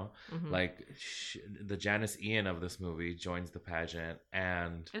Girls, you know, like the Janice Ian of this movie joins the pageant,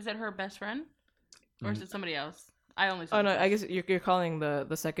 and Is it her best friend? Or is it somebody else? I only saw Oh no, the I guess you're calling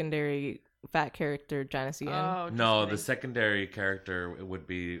the secondary fat character Janice Ian. Oh, just no, kidding. the secondary character would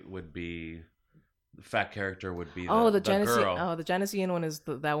be the fat character would be the the Janice girl. Ian, the Janice Ian one is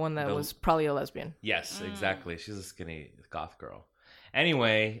that one that was probably a lesbian. Yes, exactly. She's a skinny goth girl.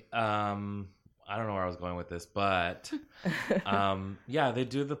 Anyway, I don't know where I was going with this, but yeah, they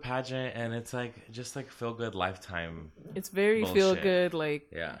do the pageant, and it's like just like feel good Lifetime. It's very Bullshit. feel good, like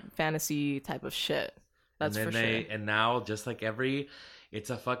Yeah. fantasy type of shit. That's and for then sure. And now, just like it's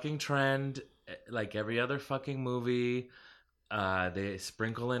a fucking trend, like every other fucking movie. They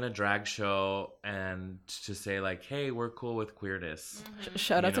sprinkle in a drag show and to say like, hey, we're cool with queerness.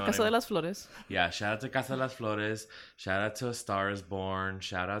 Shout You out to know what Casa I de mean? las Flores. Yeah, shout out to Casa de las Flores. Shout out to A Star Is Born.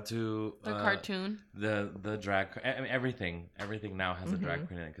 Shout out to The cartoon. the drag. I mean, everything now has a drag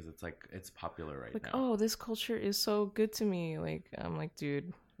queen in it because it's like it's popular right Like, now. oh, this culture is so good to me. Like, I'm like,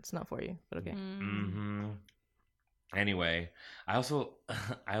 dude, it's not for you, but okay. Mm-hmm. Anyway, I also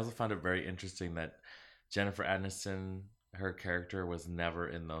found it very interesting that Jennifer Aniston, her character, was never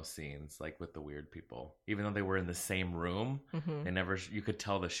in those scenes, like with the weird people. Even though they were in the same room, they never. You could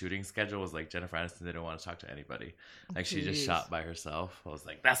tell the shooting schedule was like Jennifer Aniston didn't want to talk to anybody. Like she just Jeez. shot by herself. I was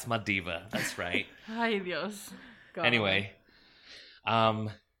like, that's my diva. That's right. Ay, Dios. God. Anyway, but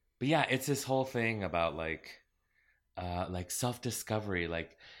yeah, it's this whole thing about like self-discovery,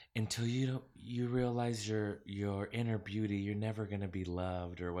 like until you realize your inner beauty, you're never gonna be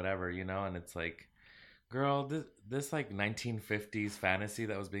loved or whatever, you know. And it's like, girl, this like 1950s fantasy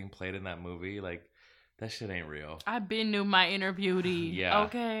that was being played in that movie, like that shit ain't real. I been knew my inner beauty. Yeah.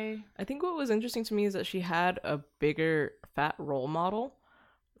 Okay. I think what was interesting to me is that she had a bigger fat role model.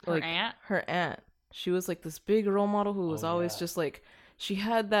 Her aunt? Her aunt. She was like this big role model who was always just like, she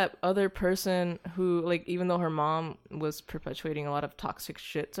had that other person who, like, even though her mom was perpetuating a lot of toxic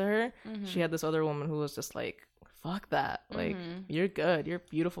shit to her, she had this other woman who was just like, fuck that. Like, you're good. You're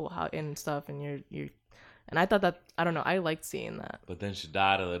beautiful and stuff. And you're, and I thought that, I don't know, I liked seeing that. But then she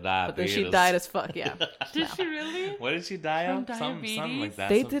died of the diabetes. But then she died as fuck, yeah. Did she really? What did she die From of? Something diabetes? like that.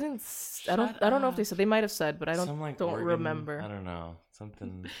 They Some- didn't, I don't know if they said, they might have said, but I some, like, don't organ- remember. I don't know.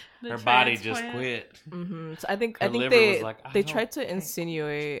 Something. The Her body just transplant? quit. Mm-hmm. So I think Her liver they was like, I they don't tried to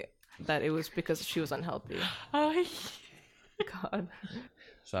insinuate that it was because she was unhealthy. Ay. God.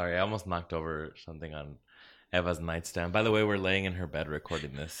 Sorry, I almost knocked over something on Eva's nightstand. By the way, we're laying in her bed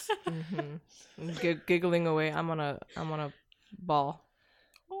recording this. Giggling away. I'm on a ball.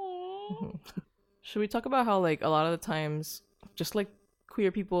 Should we talk about how, like, a lot of the times, just like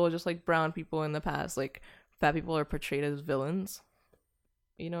queer people, just like brown people in the past, like fat people are portrayed as villains?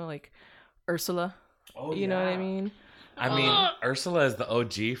 You know, like Ursula. You know what I mean? I mean, Ursula is the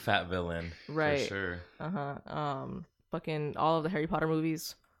OG fat villain, Right. For sure. Fucking all of the Harry Potter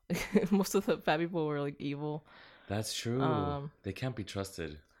movies. Most of the fat people were like evil. That's true. They can't be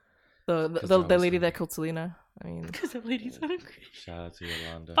trusted. The they're always lady hungry. that killed Selena. I mean, Because the lady's hungry. Shout out to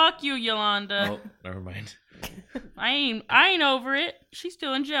Yolanda. Fuck you, Yolanda. Oh, never mind. I ain't over it. She's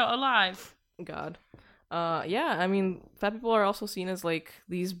still in jail, alive. God. Yeah, I mean, fat people are also seen as like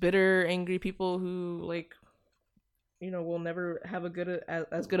these bitter, angry people who, like, you know, will never have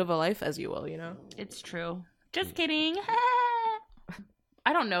as good of a life as you will, you know? It's true. Just kidding.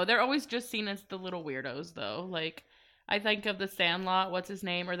 I don't know. They're always just seen as the little weirdos, though. Like, I think of the Sandlot, what's his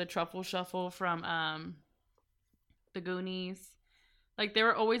name, or the Truffle Shuffle from the Goonies. Like, they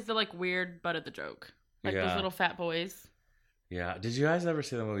were always the like weird butt of the joke, like Yeah. those little fat boys. Yeah. Did you guys ever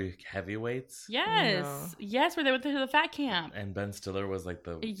see the movie Heavyweights? Yes. No. Yes, where they went to the fat camp. And Ben Stiller was like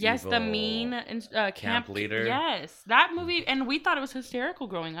the Yes, the evil mean camp leader. Yes, that movie, and we thought it was hysterical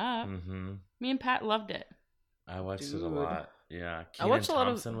growing up. Mm-hmm. Me and Pat loved it. I watched it a Dude. lot. Yeah. I watched Kenan a lot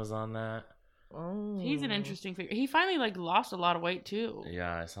of- Thompson was on that. Oh. He's an interesting figure. He finally like lost a lot of weight too.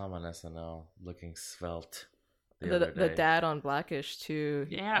 Yeah, I saw him on SNL looking svelte the other The day. dad on Blackish too.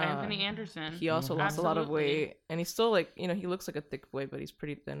 Yeah, Anthony Anderson. He also lost a lot of Absolutely. weight, and he's still like, you know, he looks like a thick boy, but he's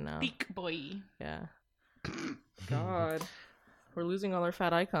pretty thin now. Thick boy. Yeah. God, we're losing all our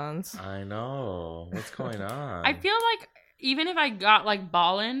fat icons. I know. What's going on? I feel like even if I got like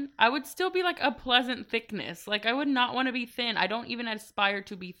ballin', I would still be like a pleasant thickness. Like I would not want to be thin. I don't even aspire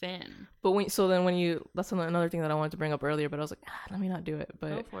to be thin. But when you, that's another thing that I wanted to bring up earlier, but I was like, let me not do it. But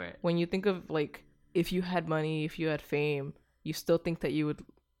Go for it. when you think of like, if you had money, if you had fame, you still think that you would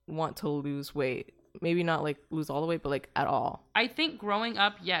want to lose weight. Maybe not like lose all the weight, but like at all. I think growing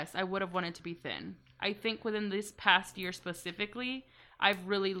up, yes, I would have wanted to be thin. I think within this past year specifically, I've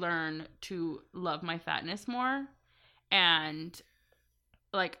really learned to love my fatness more. And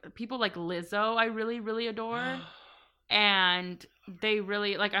like people like Lizzo, I really, really adore. And they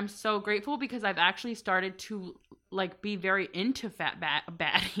really like, I'm so grateful because I've actually started to like be very into fat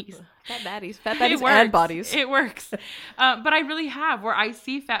baddies. Fat baddies It and works. bodies. It works. But I really have, where I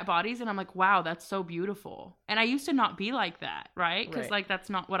see fat bodies and I'm like, wow, that's so beautiful. And I used to not be like that, right? Because Right. like that's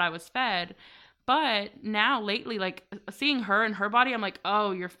not what I was fed. But now lately, like seeing her and her body, I'm like,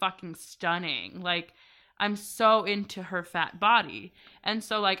 oh, you're fucking stunning. Like I'm so into her fat body. And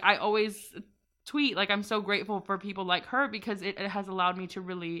so like I always tweet like I'm so grateful for people like her because it has allowed me to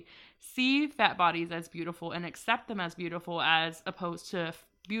really see fat bodies as beautiful and accept them as beautiful as opposed to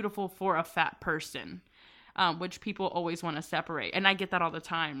beautiful for a fat person, which people always want to separate. And I get that all the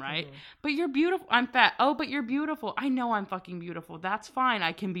time, right? But you're beautiful. I'm fat. Oh, but you're beautiful. I know I'm fucking beautiful. That's fine.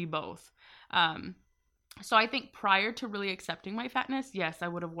 I can be both. So I think prior to really accepting my fatness, yes, I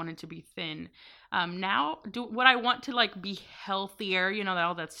would have wanted to be thin. Now, would I want to like be healthier? You know,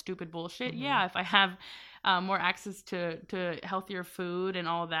 all that stupid bullshit. Yeah, if I have more access to healthier food and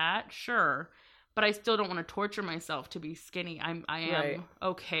all that, sure. But I still don't want to torture myself to be skinny. I am Right.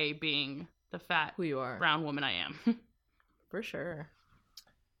 okay being the fat Who you are. brown woman I am. For sure.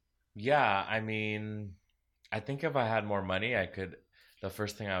 Yeah, I mean, I think if I had more money, the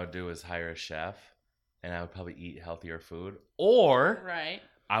first thing I would do is hire a chef and I would probably eat healthier food. Or Right.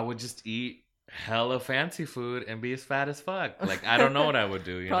 I would just eat hella fancy food and be as fat as fuck. Like, I don't know what I would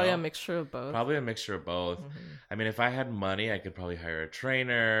do, you Probably know? a mixture of both. Probably a mixture of both. Mhm. I mean, if I had money, I could probably hire a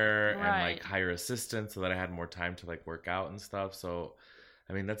trainer and Right. like hire assistants so that I had more time to like work out and stuff. So,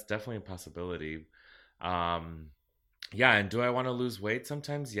 I mean, that's definitely a possibility. Yeah, and do I want to lose weight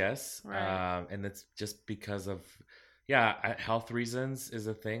sometimes? Yes. Right. And it's just because of health reasons is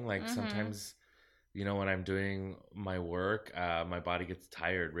a thing. Like Mhm. sometimes, you know, when I'm doing my work, my body gets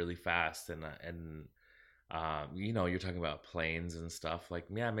tired really fast, and you know, you're talking about planes and stuff. Like,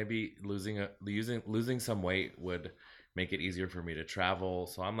 yeah, maybe losing some weight would make it easier for me to travel.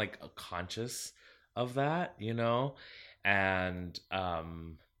 So I'm like conscious of that, you know, and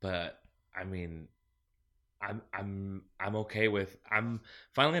but I mean, I'm okay with. I'm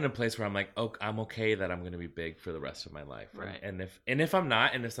finally in a place where I'm like, oh, I'm okay that I'm gonna be big for the rest of my life, Right. And if I'm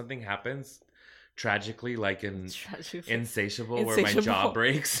not, and if something happens tragically, like in Insatiable, where my jaw Insatiable.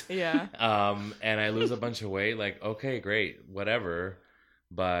 breaks, Yeah. and I lose a bunch of weight, like, okay, great, whatever.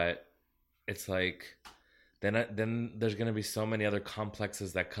 But it's like, then there's gonna be so many other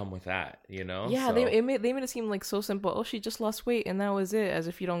complexes that come with that, you know? Yeah, So- they made it seem like so simple. Oh, she just lost weight and that was it. As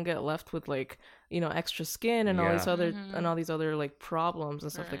if you don't get left with like, you know, extra skin and all these Yeah. other Mhm. and all these other like problems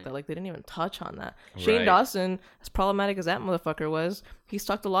and stuff like Right. that. Like they didn't even touch on that. Shane Right. Dawson, as problematic as that motherfucker was, he's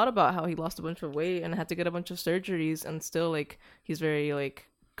talked a lot about how he lost a bunch of weight and had to get a bunch of surgeries, and still like he's very like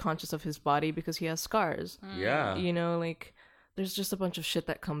conscious of his body because he has scars. yeah, You know, like there's just a bunch of shit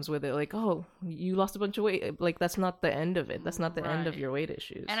that comes with it. Like, oh, you lost a bunch of weight. Like that's not the end of it. That's not the end of Right. your weight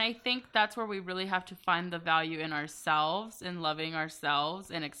issues. And I think that's where we really have to find the value in ourselves, in loving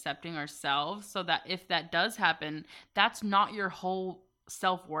ourselves and accepting ourselves, so that if that does happen, that's not your whole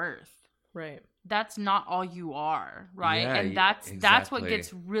self-worth. Right. That's not all you are, right? Yeah, And yeah, that's what exactly.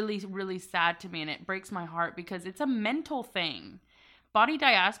 gets really, really sad to me, and it breaks my heart because it's a mental thing. Body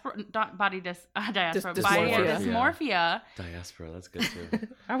diaspora, not body diaspora, body Dysmorphia. dysmorphia. diaspora. That's good too.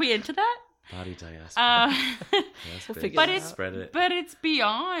 Are we into that? Body diaspora. Uh, That's We'll great. figure But it it's- out. Spread it. But it's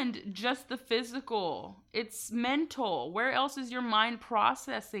beyond just the physical. It's mental. Where else is your mind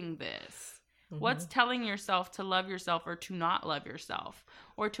processing this? What's telling yourself to love yourself or to not love yourself,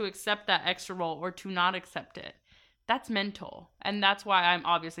 or to accept that extra role or to not accept it? that's mental. And that's why I'm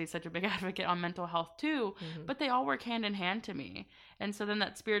obviously such a big advocate on mental health too. But they all work hand in hand to me. And so then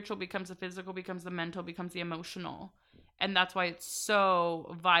that spiritual becomes the physical, becomes the mental, becomes the emotional. And that's why it's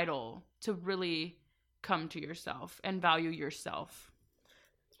so vital to really come to yourself and value yourself.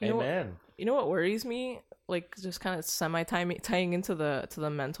 Amen. You know what worries me? Like, just kind of tying into the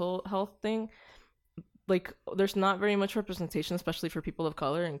mental health thing. Like, there's not very much representation, especially for people of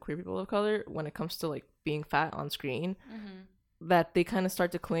color and queer people of color, when it comes to like being fat on screen. That they kind of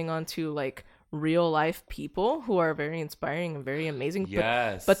start to cling on to like real life people who are very inspiring and very amazing.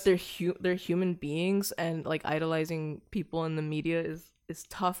 Yes. But they're human beings, and like idolizing people in the media is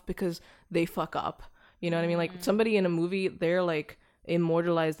tough because they fuck up. You know what I mean? Like, somebody in a movie, they're like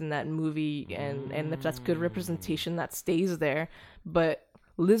immortalized in that movie, and if that's good representation, that stays there. But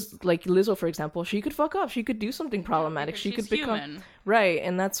Lizzo, for example, she could fuck up. She could do something problematic. She could become human. Right.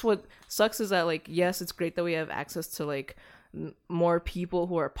 And that's what sucks, is that like, yes, it's great that we have access to like more people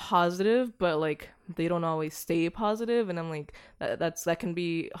who are positive, but like they don't always stay positive, and I'm like, that can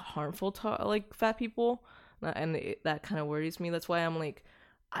be harmful to like fat people, and that kind of worries me. That's why I'm like,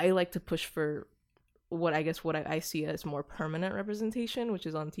 I like to push for what I see as more permanent representation, which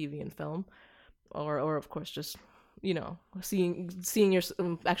is on TV and film, or of course just, you know, seeing your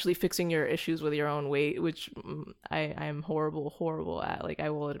actually fixing your issues with your own weight, which I'm horrible at. Like, I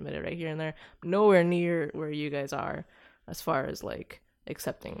will admit it right here and there. Nowhere near where you guys are as far as like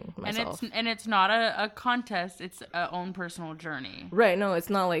accepting myself. And it's not a contest, it's a own personal journey. Right. No, it's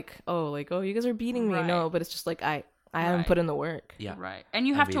not like, oh, you guys are beating me. Right. No, but it's just like I haven't put in the work. Yeah. Right. And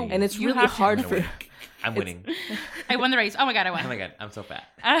you I'm have to, beating And it's you really have to- hard for I'm winning. I won the race. Oh my God, I won. Oh my god, I'm so fat.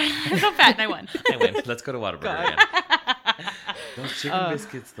 I'm so fat and I won. I win. Let's go to Whataburger again. Those chicken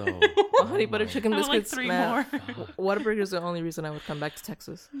biscuits, though. honey butter chicken I want like biscuits. 3 man. more. Whataburger is the only reason I would come back to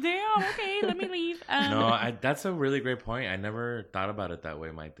Texas. Damn, okay, let me leave. No, that's a really great point. I never thought about it that way,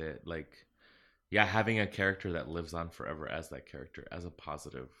 Maite. Like, yeah, having a character that lives on forever as that character, as a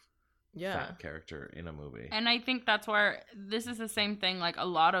positive fat character in a movie. And I think that's where this is the same thing. Like, a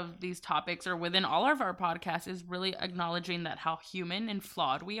lot of these topics, or within all of our podcasts, is really acknowledging that how human and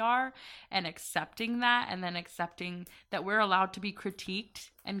flawed we are, and accepting that, and then accepting that we're allowed to be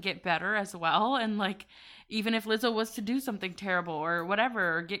critiqued and get better as well. And like, even if Lizzo was to do something terrible or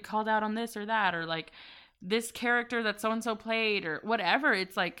whatever, or get called out on this or that, or like this character that so-and-so played or whatever,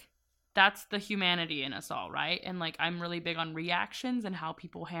 it's like, that's the humanity in us all, right? And like, I'm really big on reactions and how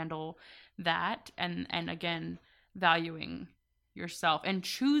people handle that, and again, valuing yourself and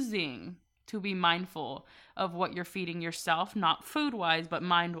choosing to be mindful of what you're feeding yourself, not food wise but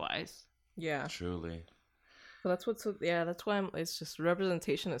mind wise. Yeah. Truly. Well, that's why it's just,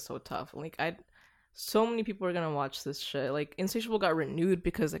 representation is so tough. Like, so many people are gonna watch this shit. Like, Insatiable got renewed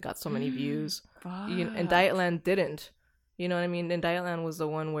because it got so many views. You know, and Dietland didn't. You know what I mean? And Dietland was the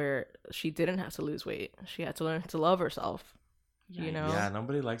one where she didn't have to lose weight. She had to learn to love herself. Yikes. You know? Yeah,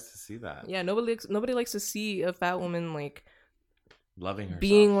 nobody likes to see that. Yeah, nobody likes to see a fat woman like Loving herself.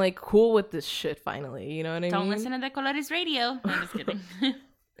 being like cool with this shit finally. You know what I mean? Don't listen to the Colores Radio. No, I'm just kidding.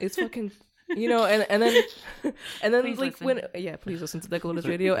 It's fucking, you know, and then Please like listen. please listen to the Colores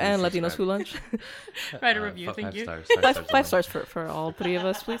Radio and Latinos Who Lunch. Write a review, thank you. Five stars for all 3 of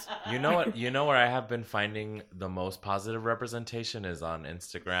us, please. You know what? You know where I have been finding the most positive representation is on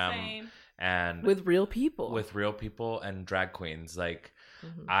Instagram. Same. And With real people. with real people and drag queens. Like,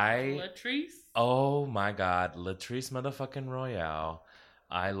 Mm-hmm. Latrice. oh my god, Latrice motherfucking Royale.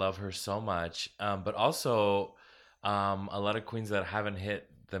 I love her so much. But also a lot of queens that haven't hit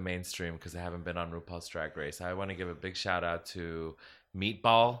the mainstream because they haven't been on RuPaul's Drag Race. I want to give a big shout out to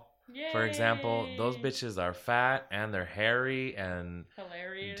Meatball, for example. Those bitches are fat and they're hairy and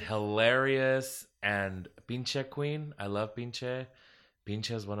hilarious. And Pinche Queen, I love Pinche.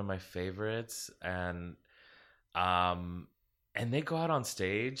 Pinche is one of my favorites, and they go out on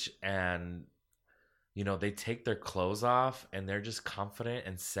stage and, you know, they take their clothes off and they're just confident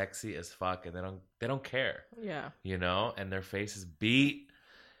and sexy as fuck, and they don't care, Yeah. you know, and their face is beat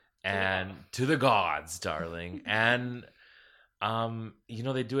and to the gods, darling. And you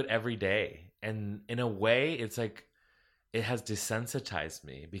know, they do it every day, and in a way it's like it has desensitized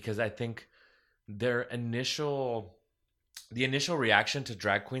me, because I think the initial reaction to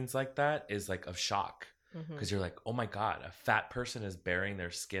drag queens like that is like of shock, because you're like, oh my god, a fat person is baring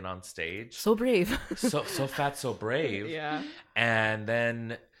their skin on stage, So brave. so fat, so brave. Yeah. And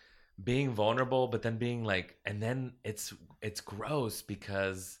then being vulnerable, but then being like, and then it's gross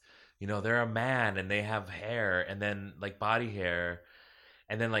because, you know, they're a man and they have hair, and then like body hair,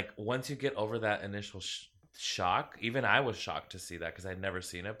 and then like once you get over that initial shock, even I was shocked to see that because I'd never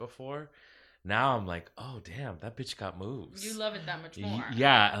seen it before. Now I'm like, oh damn, that bitch got moves. You love it that much more.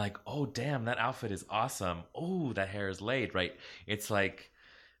 Yeah, like, oh damn, that outfit is awesome. Oh, that hair is laid, right? It's like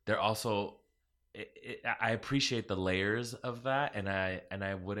they're also. I appreciate the layers of that, and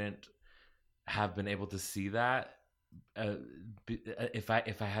I wouldn't have been able to see that if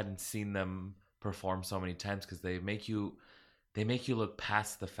I hadn't seen them perform so many times, because they make you look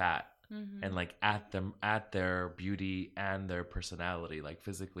past the fat. Mm-hmm. And like at their beauty and their personality, like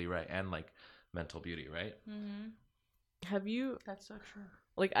physically, right, and like mental beauty, right? Mm-hmm. Have you? That's so true.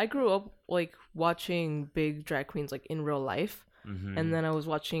 Like, I grew up like watching big drag queens like in real life, and then I was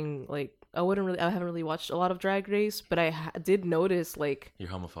watching like I haven't really watched a lot of Drag Race, but I did notice like You're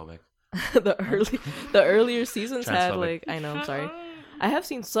homophobic. the earlier seasons had Transphobic. like, I know, I'm sorry, I have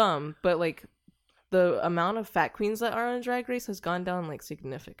seen some, but like the amount of fat queens that are on Drag Race has gone down like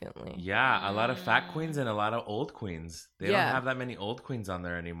significantly. Yeah, a lot of fat queens and a lot of old queens. They don't have that many old queens on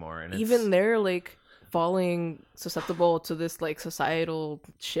there anymore, and even they're like falling susceptible to this like societal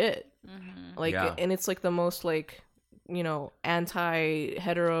shit. Mm-hmm. Like, and it's like the most like, you know,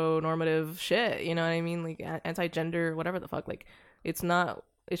 anti-heteronormative shit, you know what I mean? Like anti-gender, whatever the fuck. Like, it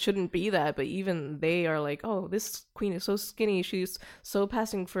shouldn't be that, but even they are like, oh, this queen is so skinny, she's so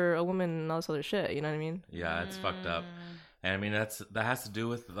passing for a woman and all this other shit, you know what I mean? Yeah, it's fucked up. And I mean, that has to do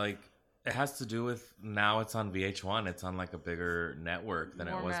with like, it has to do with now it's on VH1, it's on like a bigger network than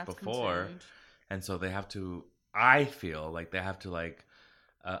More it was mass before. consumed. And so they have to, I feel like they have to like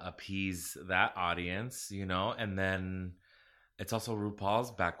appease that audience, you know? And then it's also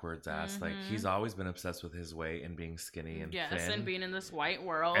RuPaul's backwards ass. Like, he's always been obsessed with his weight and being skinny and thin. And being in this white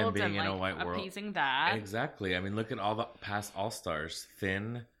world And being in like a white world. appeasing that. Exactly. I mean, look at all the past all-stars.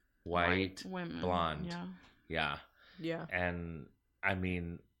 Thin, white, women. blonde. Yeah. Yeah. And I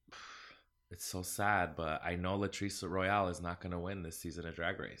mean, it's so sad, but I know Latrice Royale is not going to win this season of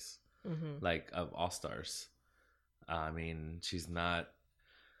Drag Race. Like, of all-stars. I mean, she's not.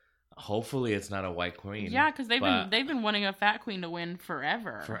 Hopefully, it's not a white queen. Yeah, because they've been wanting a fat queen to win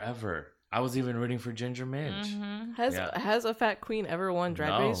forever. Forever. I was even rooting for Ginger Minj. Has a fat queen ever won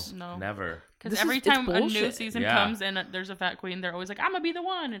Drag Race? No, never. Because every time a new season Yeah. comes and there's a fat queen, they're always like, "I'm gonna be the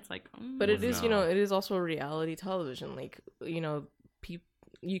one." It's like, But it is, you No. know, it is also reality television. Like, you know,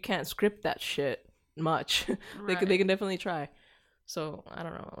 you can't script that shit much. They can definitely try. So I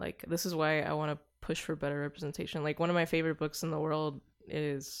don't know. Like, this is why I want to push for better representation. Like, one of my favorite books in the world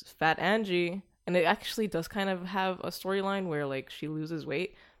is Fat Angie, and it actually does kind of have a storyline where like she loses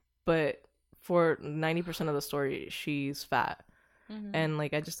weight, but for 90% of the story she's fat. And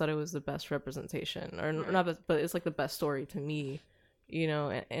like, I just thought it was the best representation, or not, but it's like the best story to me, you know.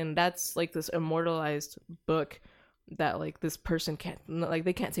 And that's like this immortalized book that like this person can't, like,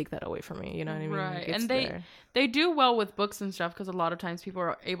 they can't take that away from me, you know what I mean? Right. Like, And they do well with books and stuff, because a lot of times people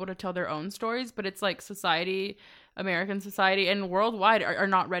are able to tell their own stories, but it's like American society and worldwide are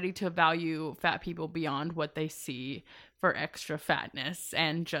not ready to value fat people beyond what they see for extra fatness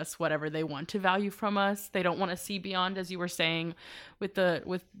and just whatever they want to value from us. They don't want to see beyond, as you were saying, with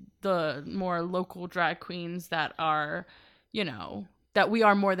the more local drag queens that are, you know, that we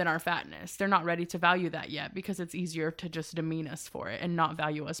are more than our fatness. They're not ready to value that yet, because it's easier to just demean us for it and not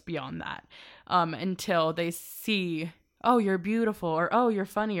value us beyond that, until they see, oh, you're beautiful, or oh, you're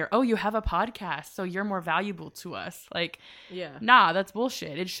funny, or oh, you have a podcast, so you're more valuable to us. Like, nah, that's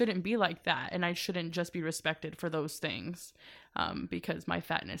bullshit. It shouldn't be like that, and I shouldn't just be respected for those things, because my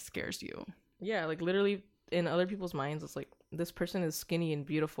fatness scares you. Yeah, like, literally in other people's minds, it's like, this person is skinny and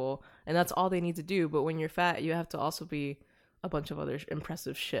beautiful, and that's all they need to do. But when you're fat, you have to also be a bunch of other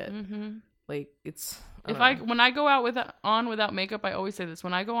impressive shit. Like, it's when I go out without makeup, I always say this: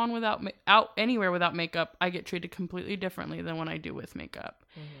 when I go on out anywhere without makeup, I get treated completely differently than when I do with makeup.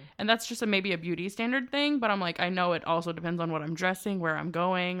 And that's just maybe a beauty standard thing, but I'm like, I know it also depends on what I'm dressing, where I'm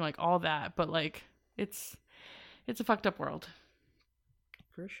going, like all that. But like, it's a fucked up world.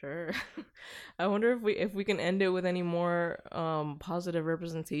 For sure. I wonder if we can end it with any more positive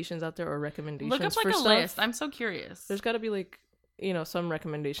representations out there, or recommendations. Look up like for a stuff. list. I'm so curious. There's got to be like, you know, some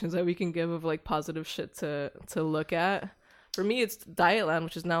recommendations that we can give of like positive shit to look at. For me, it's Dietland,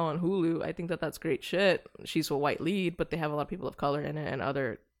 which is now on Hulu. I think that's great shit. She's a white lead, but they have a lot of people of color in it, and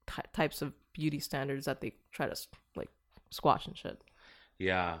other types of beauty standards that they try to like squash and shit.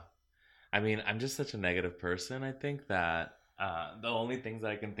 Yeah. I mean, I'm just such a negative person. I think that the only things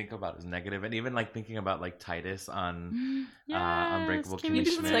that I can think about is negative, and even like thinking about like Titus on Unbreakable Kimmy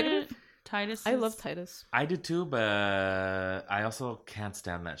Schmidt. Negative? Titus. I love Titus. I do too, but I also can't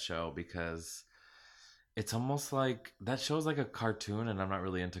stand that show because it's almost like that show's like a cartoon, and I'm not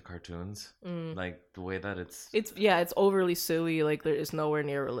really into cartoons. Like the way that it's overly silly. Like there is nowhere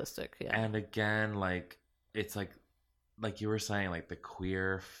near realistic. Yeah, and again, like it's like you were saying, like the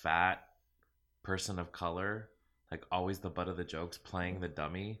queer fat person of color, like always the butt of the jokes, playing the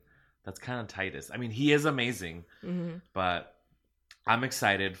dummy. That's kind of Titus. I mean, he is amazing, but I'm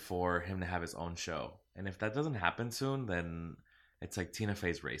excited for him to have his own show. And if that doesn't happen soon, then it's like Tina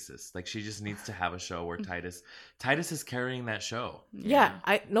Fey's racist. Like she just needs to have a show where Titus is carrying that show. Yeah,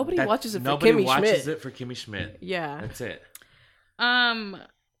 nobody watches it for nobody Kimmy watches Schmidt. it for Kimmy Schmidt. Yeah, that's it.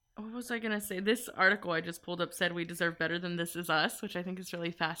 What was I gonna say? This article I just pulled up said we deserve better than This Is Us, which I think is really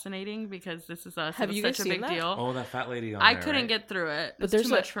fascinating because This Is Us Have was you such guys a big seen that? deal. Oh, that fat lady on I there, couldn't right? get through it. But It's there's too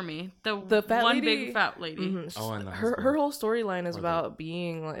much for me. The fat one lady, big fat lady. Oh, and the her husband. whole storyline is Or about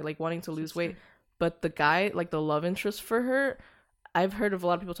being like wanting to lose weight, but the guy, like the love interest for her, I've heard of a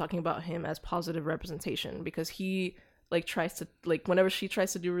lot of people talking about him as positive representation because he like tries to like whenever she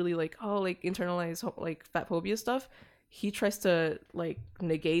tries to do really like internalize like fat phobia stuff, he tries to like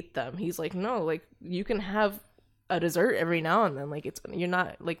negate them. He's like, no, like you can have a dessert every now and then. Like you're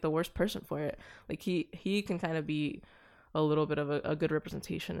not like the worst person for it. Like he can kind of be a little bit of a good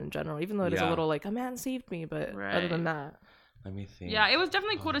representation in general, even though it is a little like a man saved me. But other than that, let me think. Yeah, it was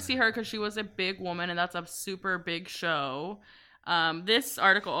definitely cool to see her because she was a big woman, and that's a super big show. This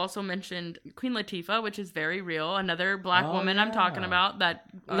article also mentioned Queen Latifah, which is very real. Another black woman I'm talking about that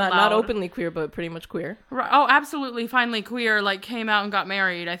not openly queer, but pretty much queer. Oh, absolutely, finally queer. Like came out and got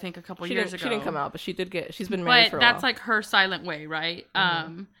married. I think a couple years ago. She didn't come out, but she's been married for a while. But that's like her silent way, right?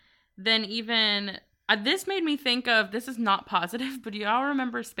 Then even this made me think of, this is not positive, but do y'all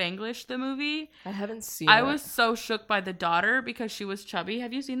remember Spanglish, the movie? I haven't seen it. I was so shook by the daughter because she was chubby.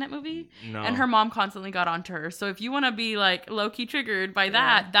 Have you seen that movie? No. And her mom constantly got onto her. So if you want to be like low-key triggered by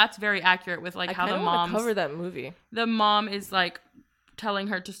that, that's very accurate with like how the mom cover that movie. The mom is like telling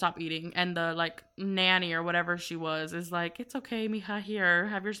her to stop eating, and the like nanny or whatever she was is like, it's okay, mija, here,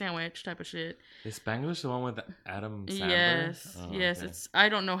 have your sandwich type of shit. Is Spanglish the one with Adam Sandler? Yes, yes. Okay. It's, I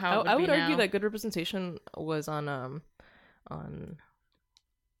don't know how I would argue now. that good representation was on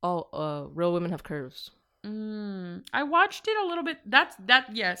Real Women Have Curves. I watched it a little bit.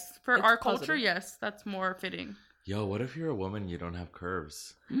 Yes, for It's our positive. culture, yes, that's more fitting. Yo, what if you're a woman, you don't have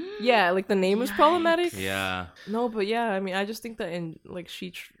curves? Yeah, like the name was problematic. Yeah. No, but yeah, I mean, I just think that in like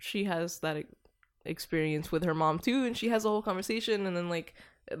she has that experience with her mom too, and she has a whole conversation, and then like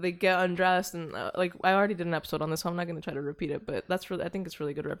they get undressed, and like I already did an episode on this, so I'm not gonna try to repeat it, but I think it's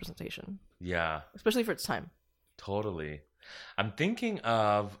really good representation. Yeah. Especially for its time. Totally. I'm thinking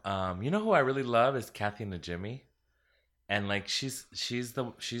of you know who I really love is Kathy Najimy, and like she's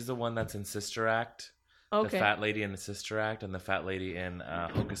the one that's in Sister Act. Okay. The fat lady in the Sister Act and the fat lady in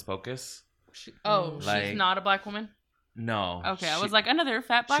Hocus Pocus. She's Like- not a black woman? No. Okay, I was like, another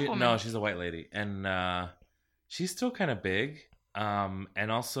fat black woman. No, she's a white lady, and she's still kind of big.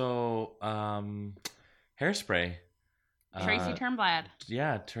 And also Hairspray. Tracy Turnblad.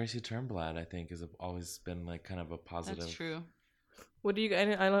 Yeah, Tracy Turnblad. I think has always been like kind of a positive. That's true. What do you? I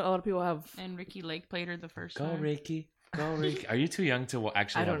know a lot of people have. And Ricky Lake played her the first Go time. Ricky. Go Ricky. Are you too young to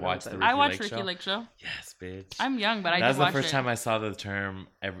actually I don't have know watched what the that Ricky I watched Lake Ricky show? Lake Show. Yes, bitch. I'm young, but I That's did the watch first it. time I saw the term.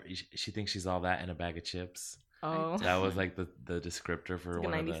 She thinks she's all that in a bag of chips. Oh, That was like the descriptor for like a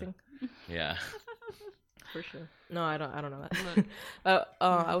one of 90s the. thing. Yeah. For sure. No, I don't know that.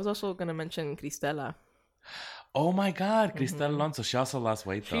 I was also gonna mention Cristela. Oh my God, Cristal Alonso. She also lost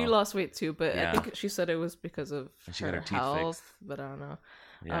weight though. She lost weight too, but Yeah. I think she said it was because of And she got her teeth health. fixed. But I don't know.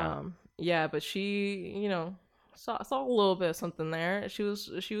 Yeah. Yeah, but she, saw a little bit of something there. She was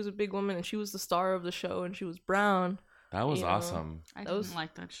a big woman, and she was the star of the show, and she was brown. That was you know. awesome. I That didn't was-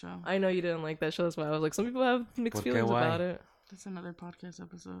 like that show. I know you didn't like that show. That's why I was like, some people have mixed Porque feelings why? about it. That's another podcast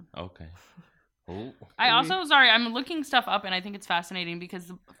episode. Okay. Oh. I also, sorry, I'm looking stuff up, and I think it's fascinating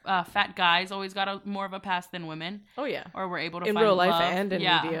because fat guys always got more of a pass than women, Oh yeah. or were able to In find real life love. and in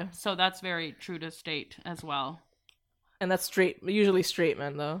media. So that's very true to state as well. And that's usually straight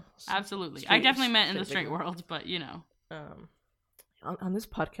men though. Absolutely. Straight- I definitely meant in the straight straight world, but On this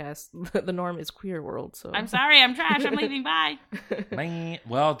podcast, the norm is queer world. So I'm sorry, I'm trash, I'm leaving, bye. Bye.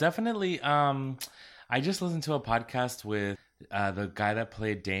 Well, definitely. I just listened to a podcast with the guy that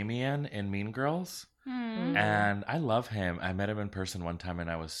played Damien in Mean Girls, and I love him. I met him in person one time,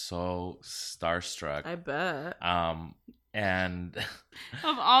 and I was so starstruck. I bet. And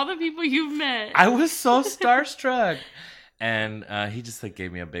Of all the people you've met. I was so starstruck. And he just like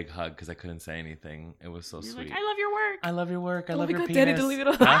gave me a big hug because I couldn't say anything. It was so You're sweet. like, I love your work. I love your work. I Oh love my your God, penis. Danny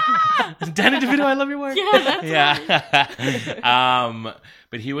DeVito. Huh? Danny DeVito, I love your work. Yeah, that's yeah.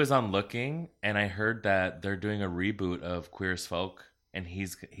 But he was on Looking, and I heard that they're doing a reboot of Queer as Folk, and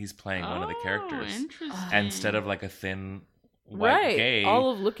he's playing one of the characters Interesting. instead of like a thin white Right. gay. All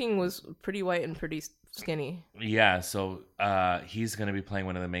of Looking was pretty white and pretty skinny. Yeah, so he's gonna be playing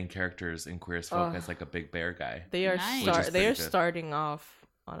one of the main characters in Queer as Folk as like a big bear guy. They are Nice. Which is they are pretty good. starting off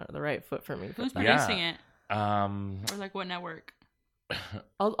on the right foot for me. Who's Yeah. producing it? Um, Or like what network?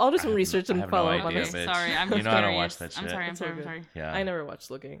 I'll do some research I and have no follow up on idea, this. bitch. Sorry, I'm You just know I don't curious. watch that I'm shit. sorry, I'm It's sorry, all I'm good. sorry. yeah, I never watched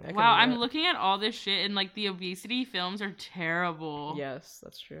Looking. I Wow, couldn't I'm do it. looking at all this shit and like the obesity films are terrible. Yes,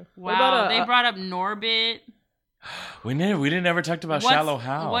 that's true. Wow, What about, they brought up Norbit. we didn't ever talked about Shallow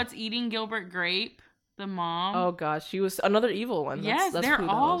Hal. What's Eating Gilbert Grape? The mom. Oh gosh, she was another evil one. yes, that's they're who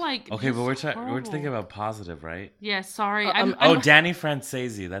that all was. like. Okay, just but we're horrible. thinking about positive, right? Yeah, sorry. I'm- Oh, Danny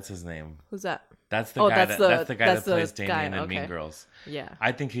Francese, that's his name. Who's that? That's the Oh, guy. that's That's the guy that's that plays the guy, Damien in Mean okay. Girls. Yeah.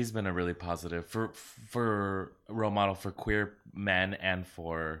 I think he's been a really positive for role model for queer men and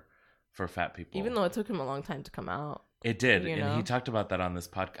for fat people. Even though it took him a long time to come out. it did, you and know? he talked about that on this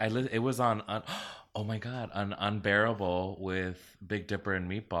podcast. It was on oh my god, on Unbearable with Big Dipper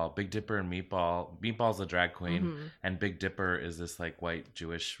and Meatball. Big Dipper and Meatball's a drag queen, Mhm. and Big Dipper is this like white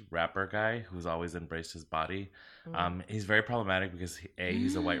Jewish rapper guy who's always embraced his body. He's very problematic because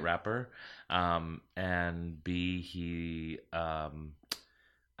he's a white rapper, and B, he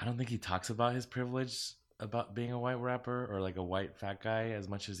I don't think he talks about his privilege about being a white rapper or like a white fat guy as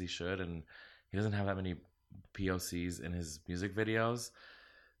much as he should, and he doesn't have that many POCs in his music videos.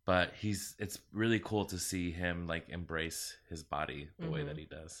 But it's really cool to see him like embrace his body the way that he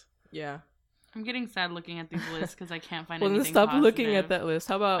does. Yeah. I'm getting sad looking at these lists because I can't find Well, then anything stop positive. looking at that list.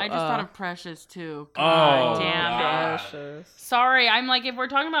 How about I just thought of Precious too. God Oh, damn it. God. Precious. Sorry, I'm like, if we're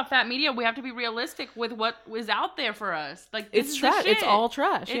talking about fat media, we have to be realistic with what was out there for us. Like, this It's is trash. the It's shit. all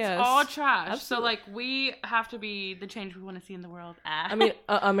trash. It's yes. all trash. So, Absolutely. like, we have to be the change we want to see in the world. I mean,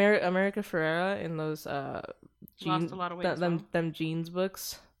 America Ferrera in those Lost a lot of weight as well. them jeans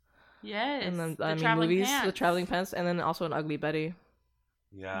books, yes. and then the traveling movies, pants. the traveling pants, and then also an Ugly Betty.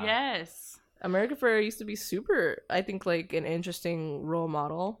 Yeah. Yes. America Ferrera used to be super, I think, like an interesting role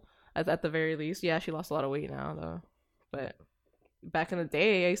model at the very least. Yeah, she lost a lot of weight now though, but back in the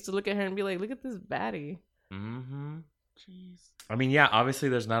day, I used to look at her and be like, "Look at this baddie." Mm-hmm. Jeez. I mean, yeah, obviously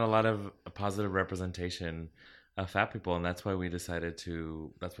there's not a lot of positive representation of fat people, and that's why we decided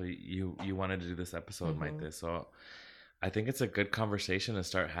to. That's why you wanted to do this episode like this. So I think it's a good conversation to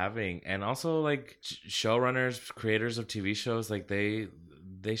start having, and also like showrunners, creators of TV shows, like they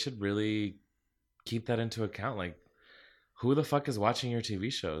should really keep that into account. Like, who the fuck is watching your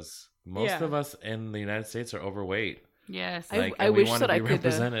TV shows? Most Yeah. of us in the United States are overweight. Yes. Like, I and we wish wanna that I be could,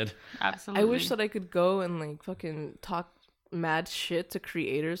 represented. Absolutely. I wish that I could go and like fucking talk mad shit to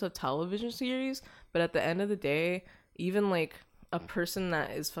creators of television series, but at the end of the day, even like a person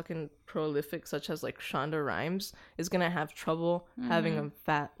that is fucking prolific, such as like Shonda Rhimes, is gonna have trouble having a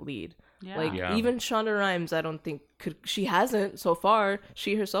fat lead. Yeah. Like Yeah. even Shonda Rhimes, I don't think she hasn't so far.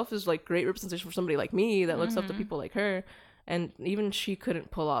 She herself is like great representation for somebody like me that looks up to people like her, and even she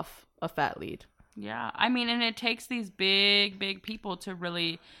couldn't pull off a fat lead. Yeah, I mean, and it takes these big people to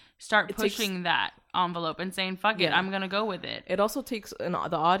really start It takes- pushing that envelope and saying, fuck it, Yeah. I'm going to go with it. It also takes the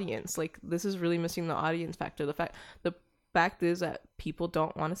audience. Like this is really missing the audience factor. The fact is that people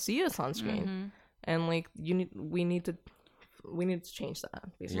don't want to see us on screen, and like we need to change that.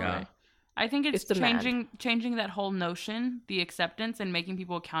 Basically. Yeah. I think it's It's demand. changing that whole notion, the acceptance, and making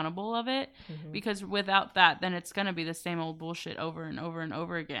people accountable of it. Mm-hmm. Because without that, then it's going to be the same old bullshit over and over and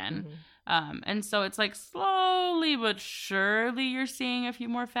over again. And so it's like slowly but surely you're seeing a few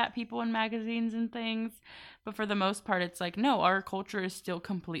more fat people in magazines and things. But for the most part, it's like, no, our culture is still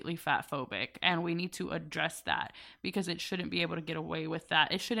completely fat phobic, and we need to address that because it shouldn't be able to get away with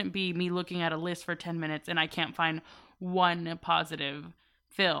that. It shouldn't be me looking at a list for 10 minutes and I can't find one positive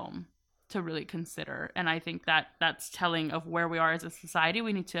film to really consider. And I think that that's telling of where we are as a society.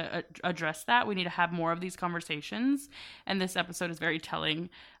 We need to address that. We need to have more of these conversations, and this episode is very telling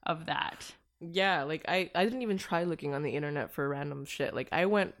of that. Yeah, like I didn't even try looking on the internet for random shit. Like I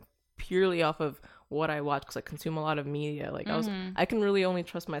went purely off of what I watch because I consume a lot of media. Like I can really only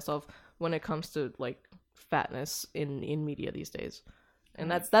trust myself when it comes to like fatness in media these days.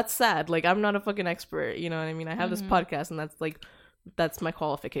 And that's sad. Like I'm not a fucking expert, you know what I mean? I have this podcast, and that's my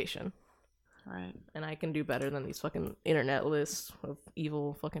qualification. Right. And I can do better than these fucking internet lists of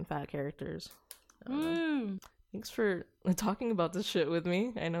evil fucking fat characters. Woo. Thanks for talking about this shit with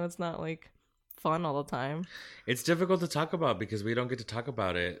me. I know it's not like fun all the time. It's difficult to talk about because we don't get to talk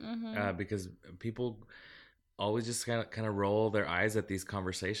about it Mm-hmm. because people always just kind of roll their eyes at these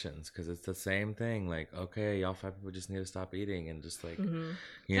conversations because it's the same thing. Like, okay, y'all fat people just need to stop eating and just like, you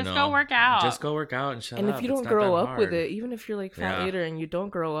Just know, go work out. Just go work out and shut up. And if you It's don't not grow that up with hard. it, even if you're like fat Yeah. later and you don't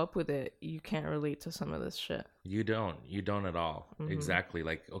grow up with it, you can't relate to some of this shit. You don't at all. Exactly.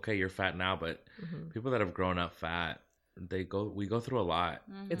 Like, okay, you're fat now, but people that have grown up fat, we go through a lot.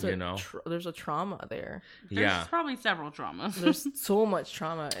 It's you know, there's a trauma there. There's probably several traumas. There's so much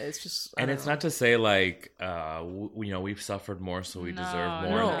trauma. It's just, and it's not to say like we've suffered more so we deserve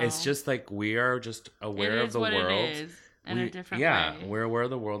more. no. It's just like we are just aware It of is the what world. it is in a different yeah, way. we're aware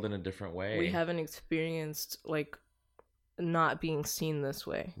of the world in a different way. we haven't experienced like not being seen this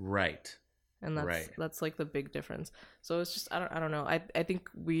way, right. and that's Right. that's like the big difference. So it's just I don't know. I think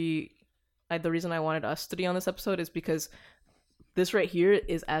the reason I wanted us to be on this episode is because this right here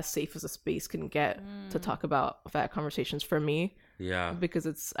is as safe as a space can get to talk about fat conversations for me, Yeah. because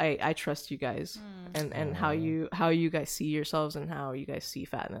it's I trust you guys and how you guys see yourselves and how you guys see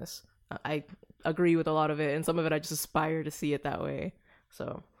fatness. I agree with a lot of it, and some of it I just aspire to see it that way.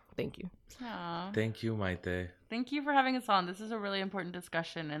 So thank you. Aw. Thank you, Maite. Thank you for having us on. This is a really important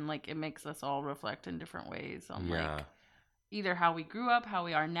discussion, and like it makes us all reflect in different ways on Yeah. like either how we grew up, how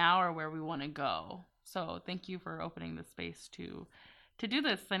we are now, or where we want to go. So thank you for opening the space to do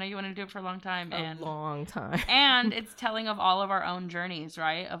this. I know you wanted to do it for a long time, A long time. and it's telling of all of our own journeys,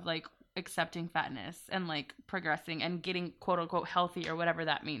 right? Of like accepting fatness and like progressing and getting quote unquote healthy or whatever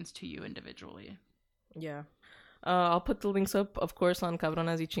that means to you individually. Yeah. I'll put the links up, of course, on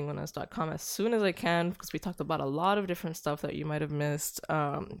cabronasychingonas.com as soon as I can, because we talked about a lot of different stuff that you might have missed.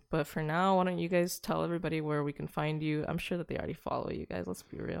 But for now, why don't you guys tell everybody where we can find you? I'm sure that they already follow you guys. Let's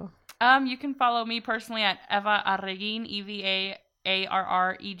be real. You can follow me personally at Eva Arreguin,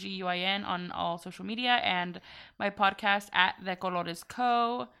 EVAARREGUIN on all social media, and my podcast at The Colores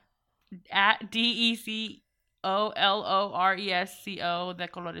Co. at DECOLORESCO. The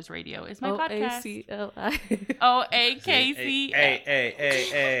Colores Radio is my podcast. OACLI. OAKC.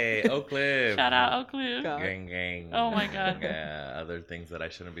 Hey, Oak Cliff. Shout out Oak Cliff. God. Gang, gang. Oh my God. Yeah, other things that I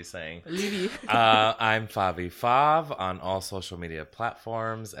shouldn't be saying. Levy. I'm Favi Fav on all social media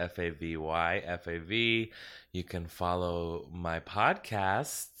platforms. FAVY. You can follow my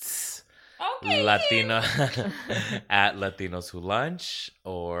podcasts. Okay. Latino at Latinos Who Lunch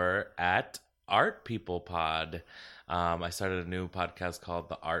or at Art People Pod. I started a new podcast called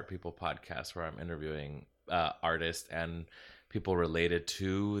the Art People Podcast where I'm interviewing artists and people related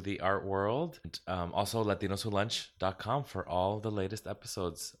to the art world. Also latinoswholunch.com for all the latest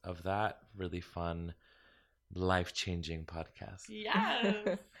episodes of that really fun, life-changing podcast. Yes.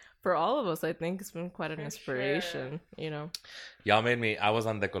 For all of us, I think it's been quite an For inspiration, you know. Y'all made me, I was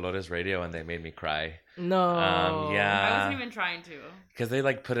on the Colores radio and they made me cry. No. Yeah. I wasn't even trying to. Because they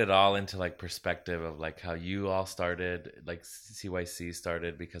like put it all into like perspective of like how you all started, like CYC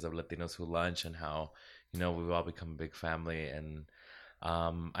started because of Latinos Who Lunch, and how, you know, we've all become a big family. And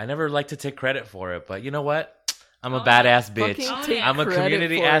I never like to take credit for it, but you know what? I'm a badass bitch. Fucking take I'm a credit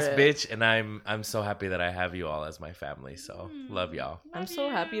community for ass it. bitch, and I'm so happy that I have you all as my family. So love y'all. I'm so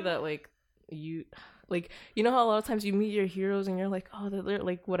happy that like you like, you know how a lot of times you meet your heroes and you're like, oh, they're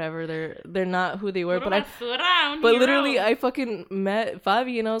like whatever, they're not who they were, but literally I fucking met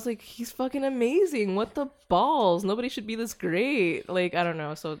Favi and I was like, he's fucking amazing. What the balls? Nobody should be this great. Like, I don't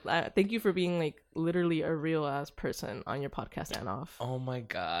know. So thank you for being like literally a real ass person on your podcast and off. Oh my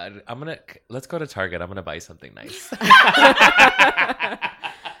God. Let's go to Target. I'm going to buy something nice.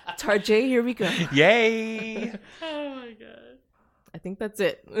 Tarjay, here we go. Yay. Oh my God. I think that's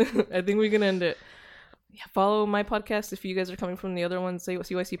it. I think we can end it. Yeah, follow my podcast if you guys are coming from the other ones. Say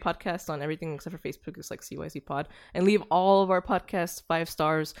CYC Podcast on everything except for Facebook. It's like CYC Pod. And leave all of our podcasts 5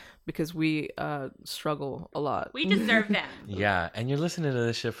 stars because we struggle a lot. We deserve them. Yeah, and you're listening to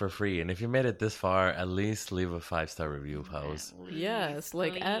this shit for free. And if you made it this far, at least leave a 5-star review, pose. Yes,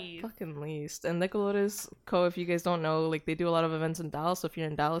 like please. at fucking least. And Colores Co, if you guys don't know, like they do a lot of events in Dallas. So if you're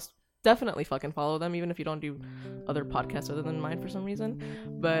in Dallas, definitely fucking follow them, even if you don't do other podcasts other than mine for some reason.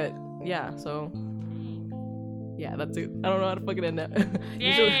 But yeah, so yeah, that's it. I don't know how to fucking end that.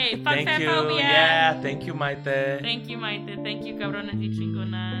 Yay! Fuck Thank you. fatphobia. Yeah, thank you, Maite. Thank you, Maite. Thank you, cabronas y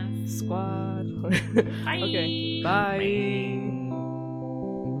chingonas. Squad. Bye. Okay, bye.